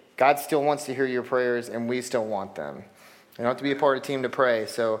it. God still wants to hear your prayers, and we still want them. You don't have to be a part of a team to pray.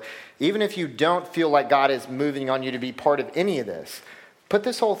 So even if you don't feel like God is moving on you to be part of any of this, put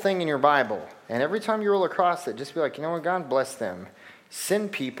this whole thing in your Bible. And every time you roll across it, just be like, you know what, God bless them.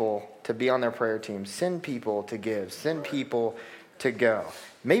 Send people to be on their prayer team. Send people to give. Send people to go.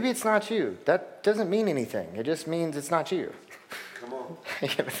 Maybe it's not you. That doesn't mean anything. It just means it's not you. Come on.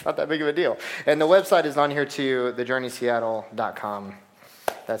 It's not that big of a deal. And the website is on here too, thejourneyseattle.com.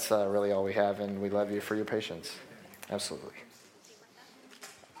 That's really all we have, and we love you for your patience. Absolutely.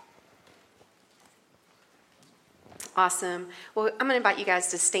 Awesome. Well, I'm going to invite you guys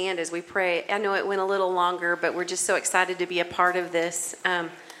to stand as we pray. I know it went a little longer, but we're just so excited to be a part of this.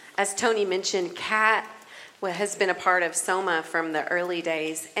 As Tony mentioned, Kat has been a part of Soma from the early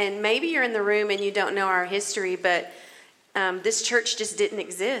days. And maybe you're in the room and you don't know our history, but this church just didn't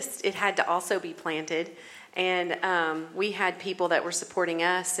exist. It had to also be planted. And we had people that were supporting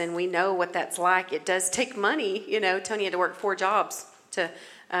us, and we know what that's like. It does take money. You know, Tony had to work 4 jobs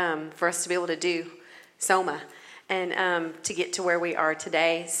for us to be able to do Soma and to get to where we are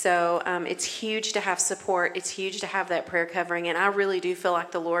today. So it's huge to have support. It's huge to have that prayer covering. And I really do feel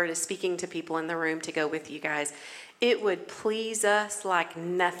like the Lord is speaking to people in the room to go with you guys. It would please us like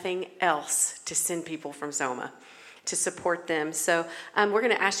nothing else to send people from Soma to support them. So we're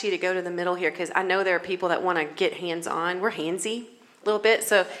going to ask you to go to the middle here, because I know there are people that want to get hands-on. We're handsy a little bit.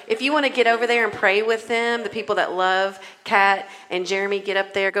 So if you want to get over there and pray with them, the people that love Kat and Jeremy, get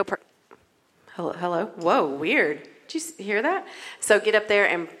up there. Go pray. Hello. Whoa, weird. Did you hear that? So get up there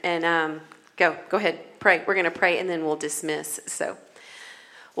and go ahead, pray. We're going to pray and then we'll dismiss. So,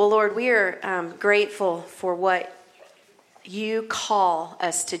 well, Lord, we are grateful for what you call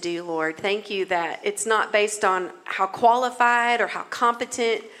us to do, Lord. Thank you that it's not based on how qualified or how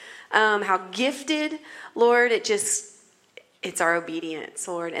competent, how gifted, Lord. It's our obedience,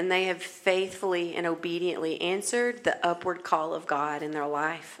 Lord. And they have faithfully and obediently answered the upward call of God in their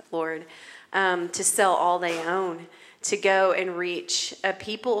life, Lord, to sell all they own, to go and reach a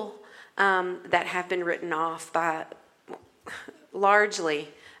people that have been written off largely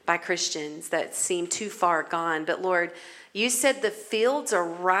by Christians that seem too far gone. But Lord, you said the fields are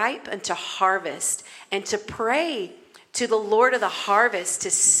ripe unto harvest, and to pray to the Lord of the harvest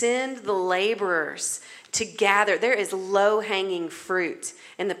to send the laborers to gather. There is low-hanging fruit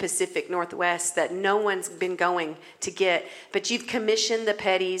in the Pacific Northwest that no one's been going to get. But you've commissioned the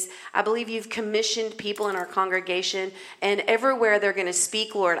Petties. I believe you've commissioned people in our congregation. And everywhere they're going to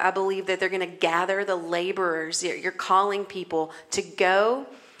speak, Lord, I believe that they're going to gather the laborers. You're calling people to go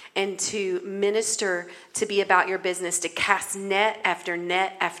and to minister, to be about your business, to cast net after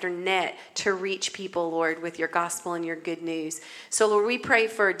net after net, to reach people, Lord, with your gospel and your good news. So, Lord, we pray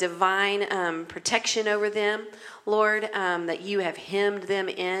for divine protection over them, Lord, that you have hemmed them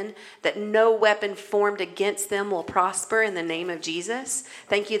in, that no weapon formed against them will prosper in the name of Jesus.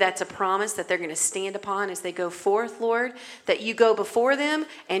 Thank you, that's a promise that they're going to stand upon as they go forth, Lord, that you go before them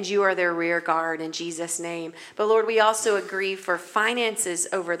and you are their rear guard in Jesus' name. But, Lord, we also agree for finances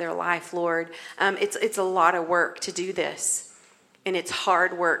over their life, Lord. It's a lot of work to do this, and it's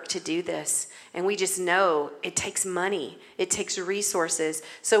hard work to do this. And we just know it takes money. It takes resources.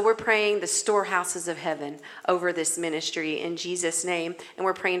 So we're praying the storehouses of heaven over this ministry in Jesus' name. And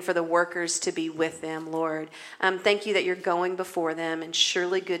we're praying for the workers to be with them, Lord. Thank you that you're going before them, and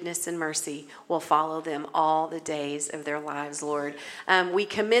surely goodness and mercy will follow them all the days of their lives, Lord. We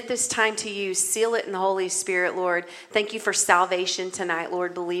commit this time to you. Seal it in the Holy Spirit, Lord. Thank you for salvation tonight,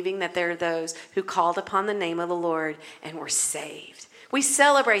 Lord, believing that there are those who called upon the name of the Lord and were saved. We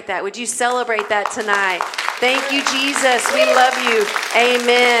celebrate that. Would you celebrate that tonight? Thank you, Jesus. We love you.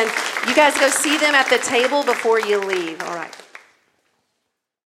 Amen. You guys go see them at the table before you leave. All right.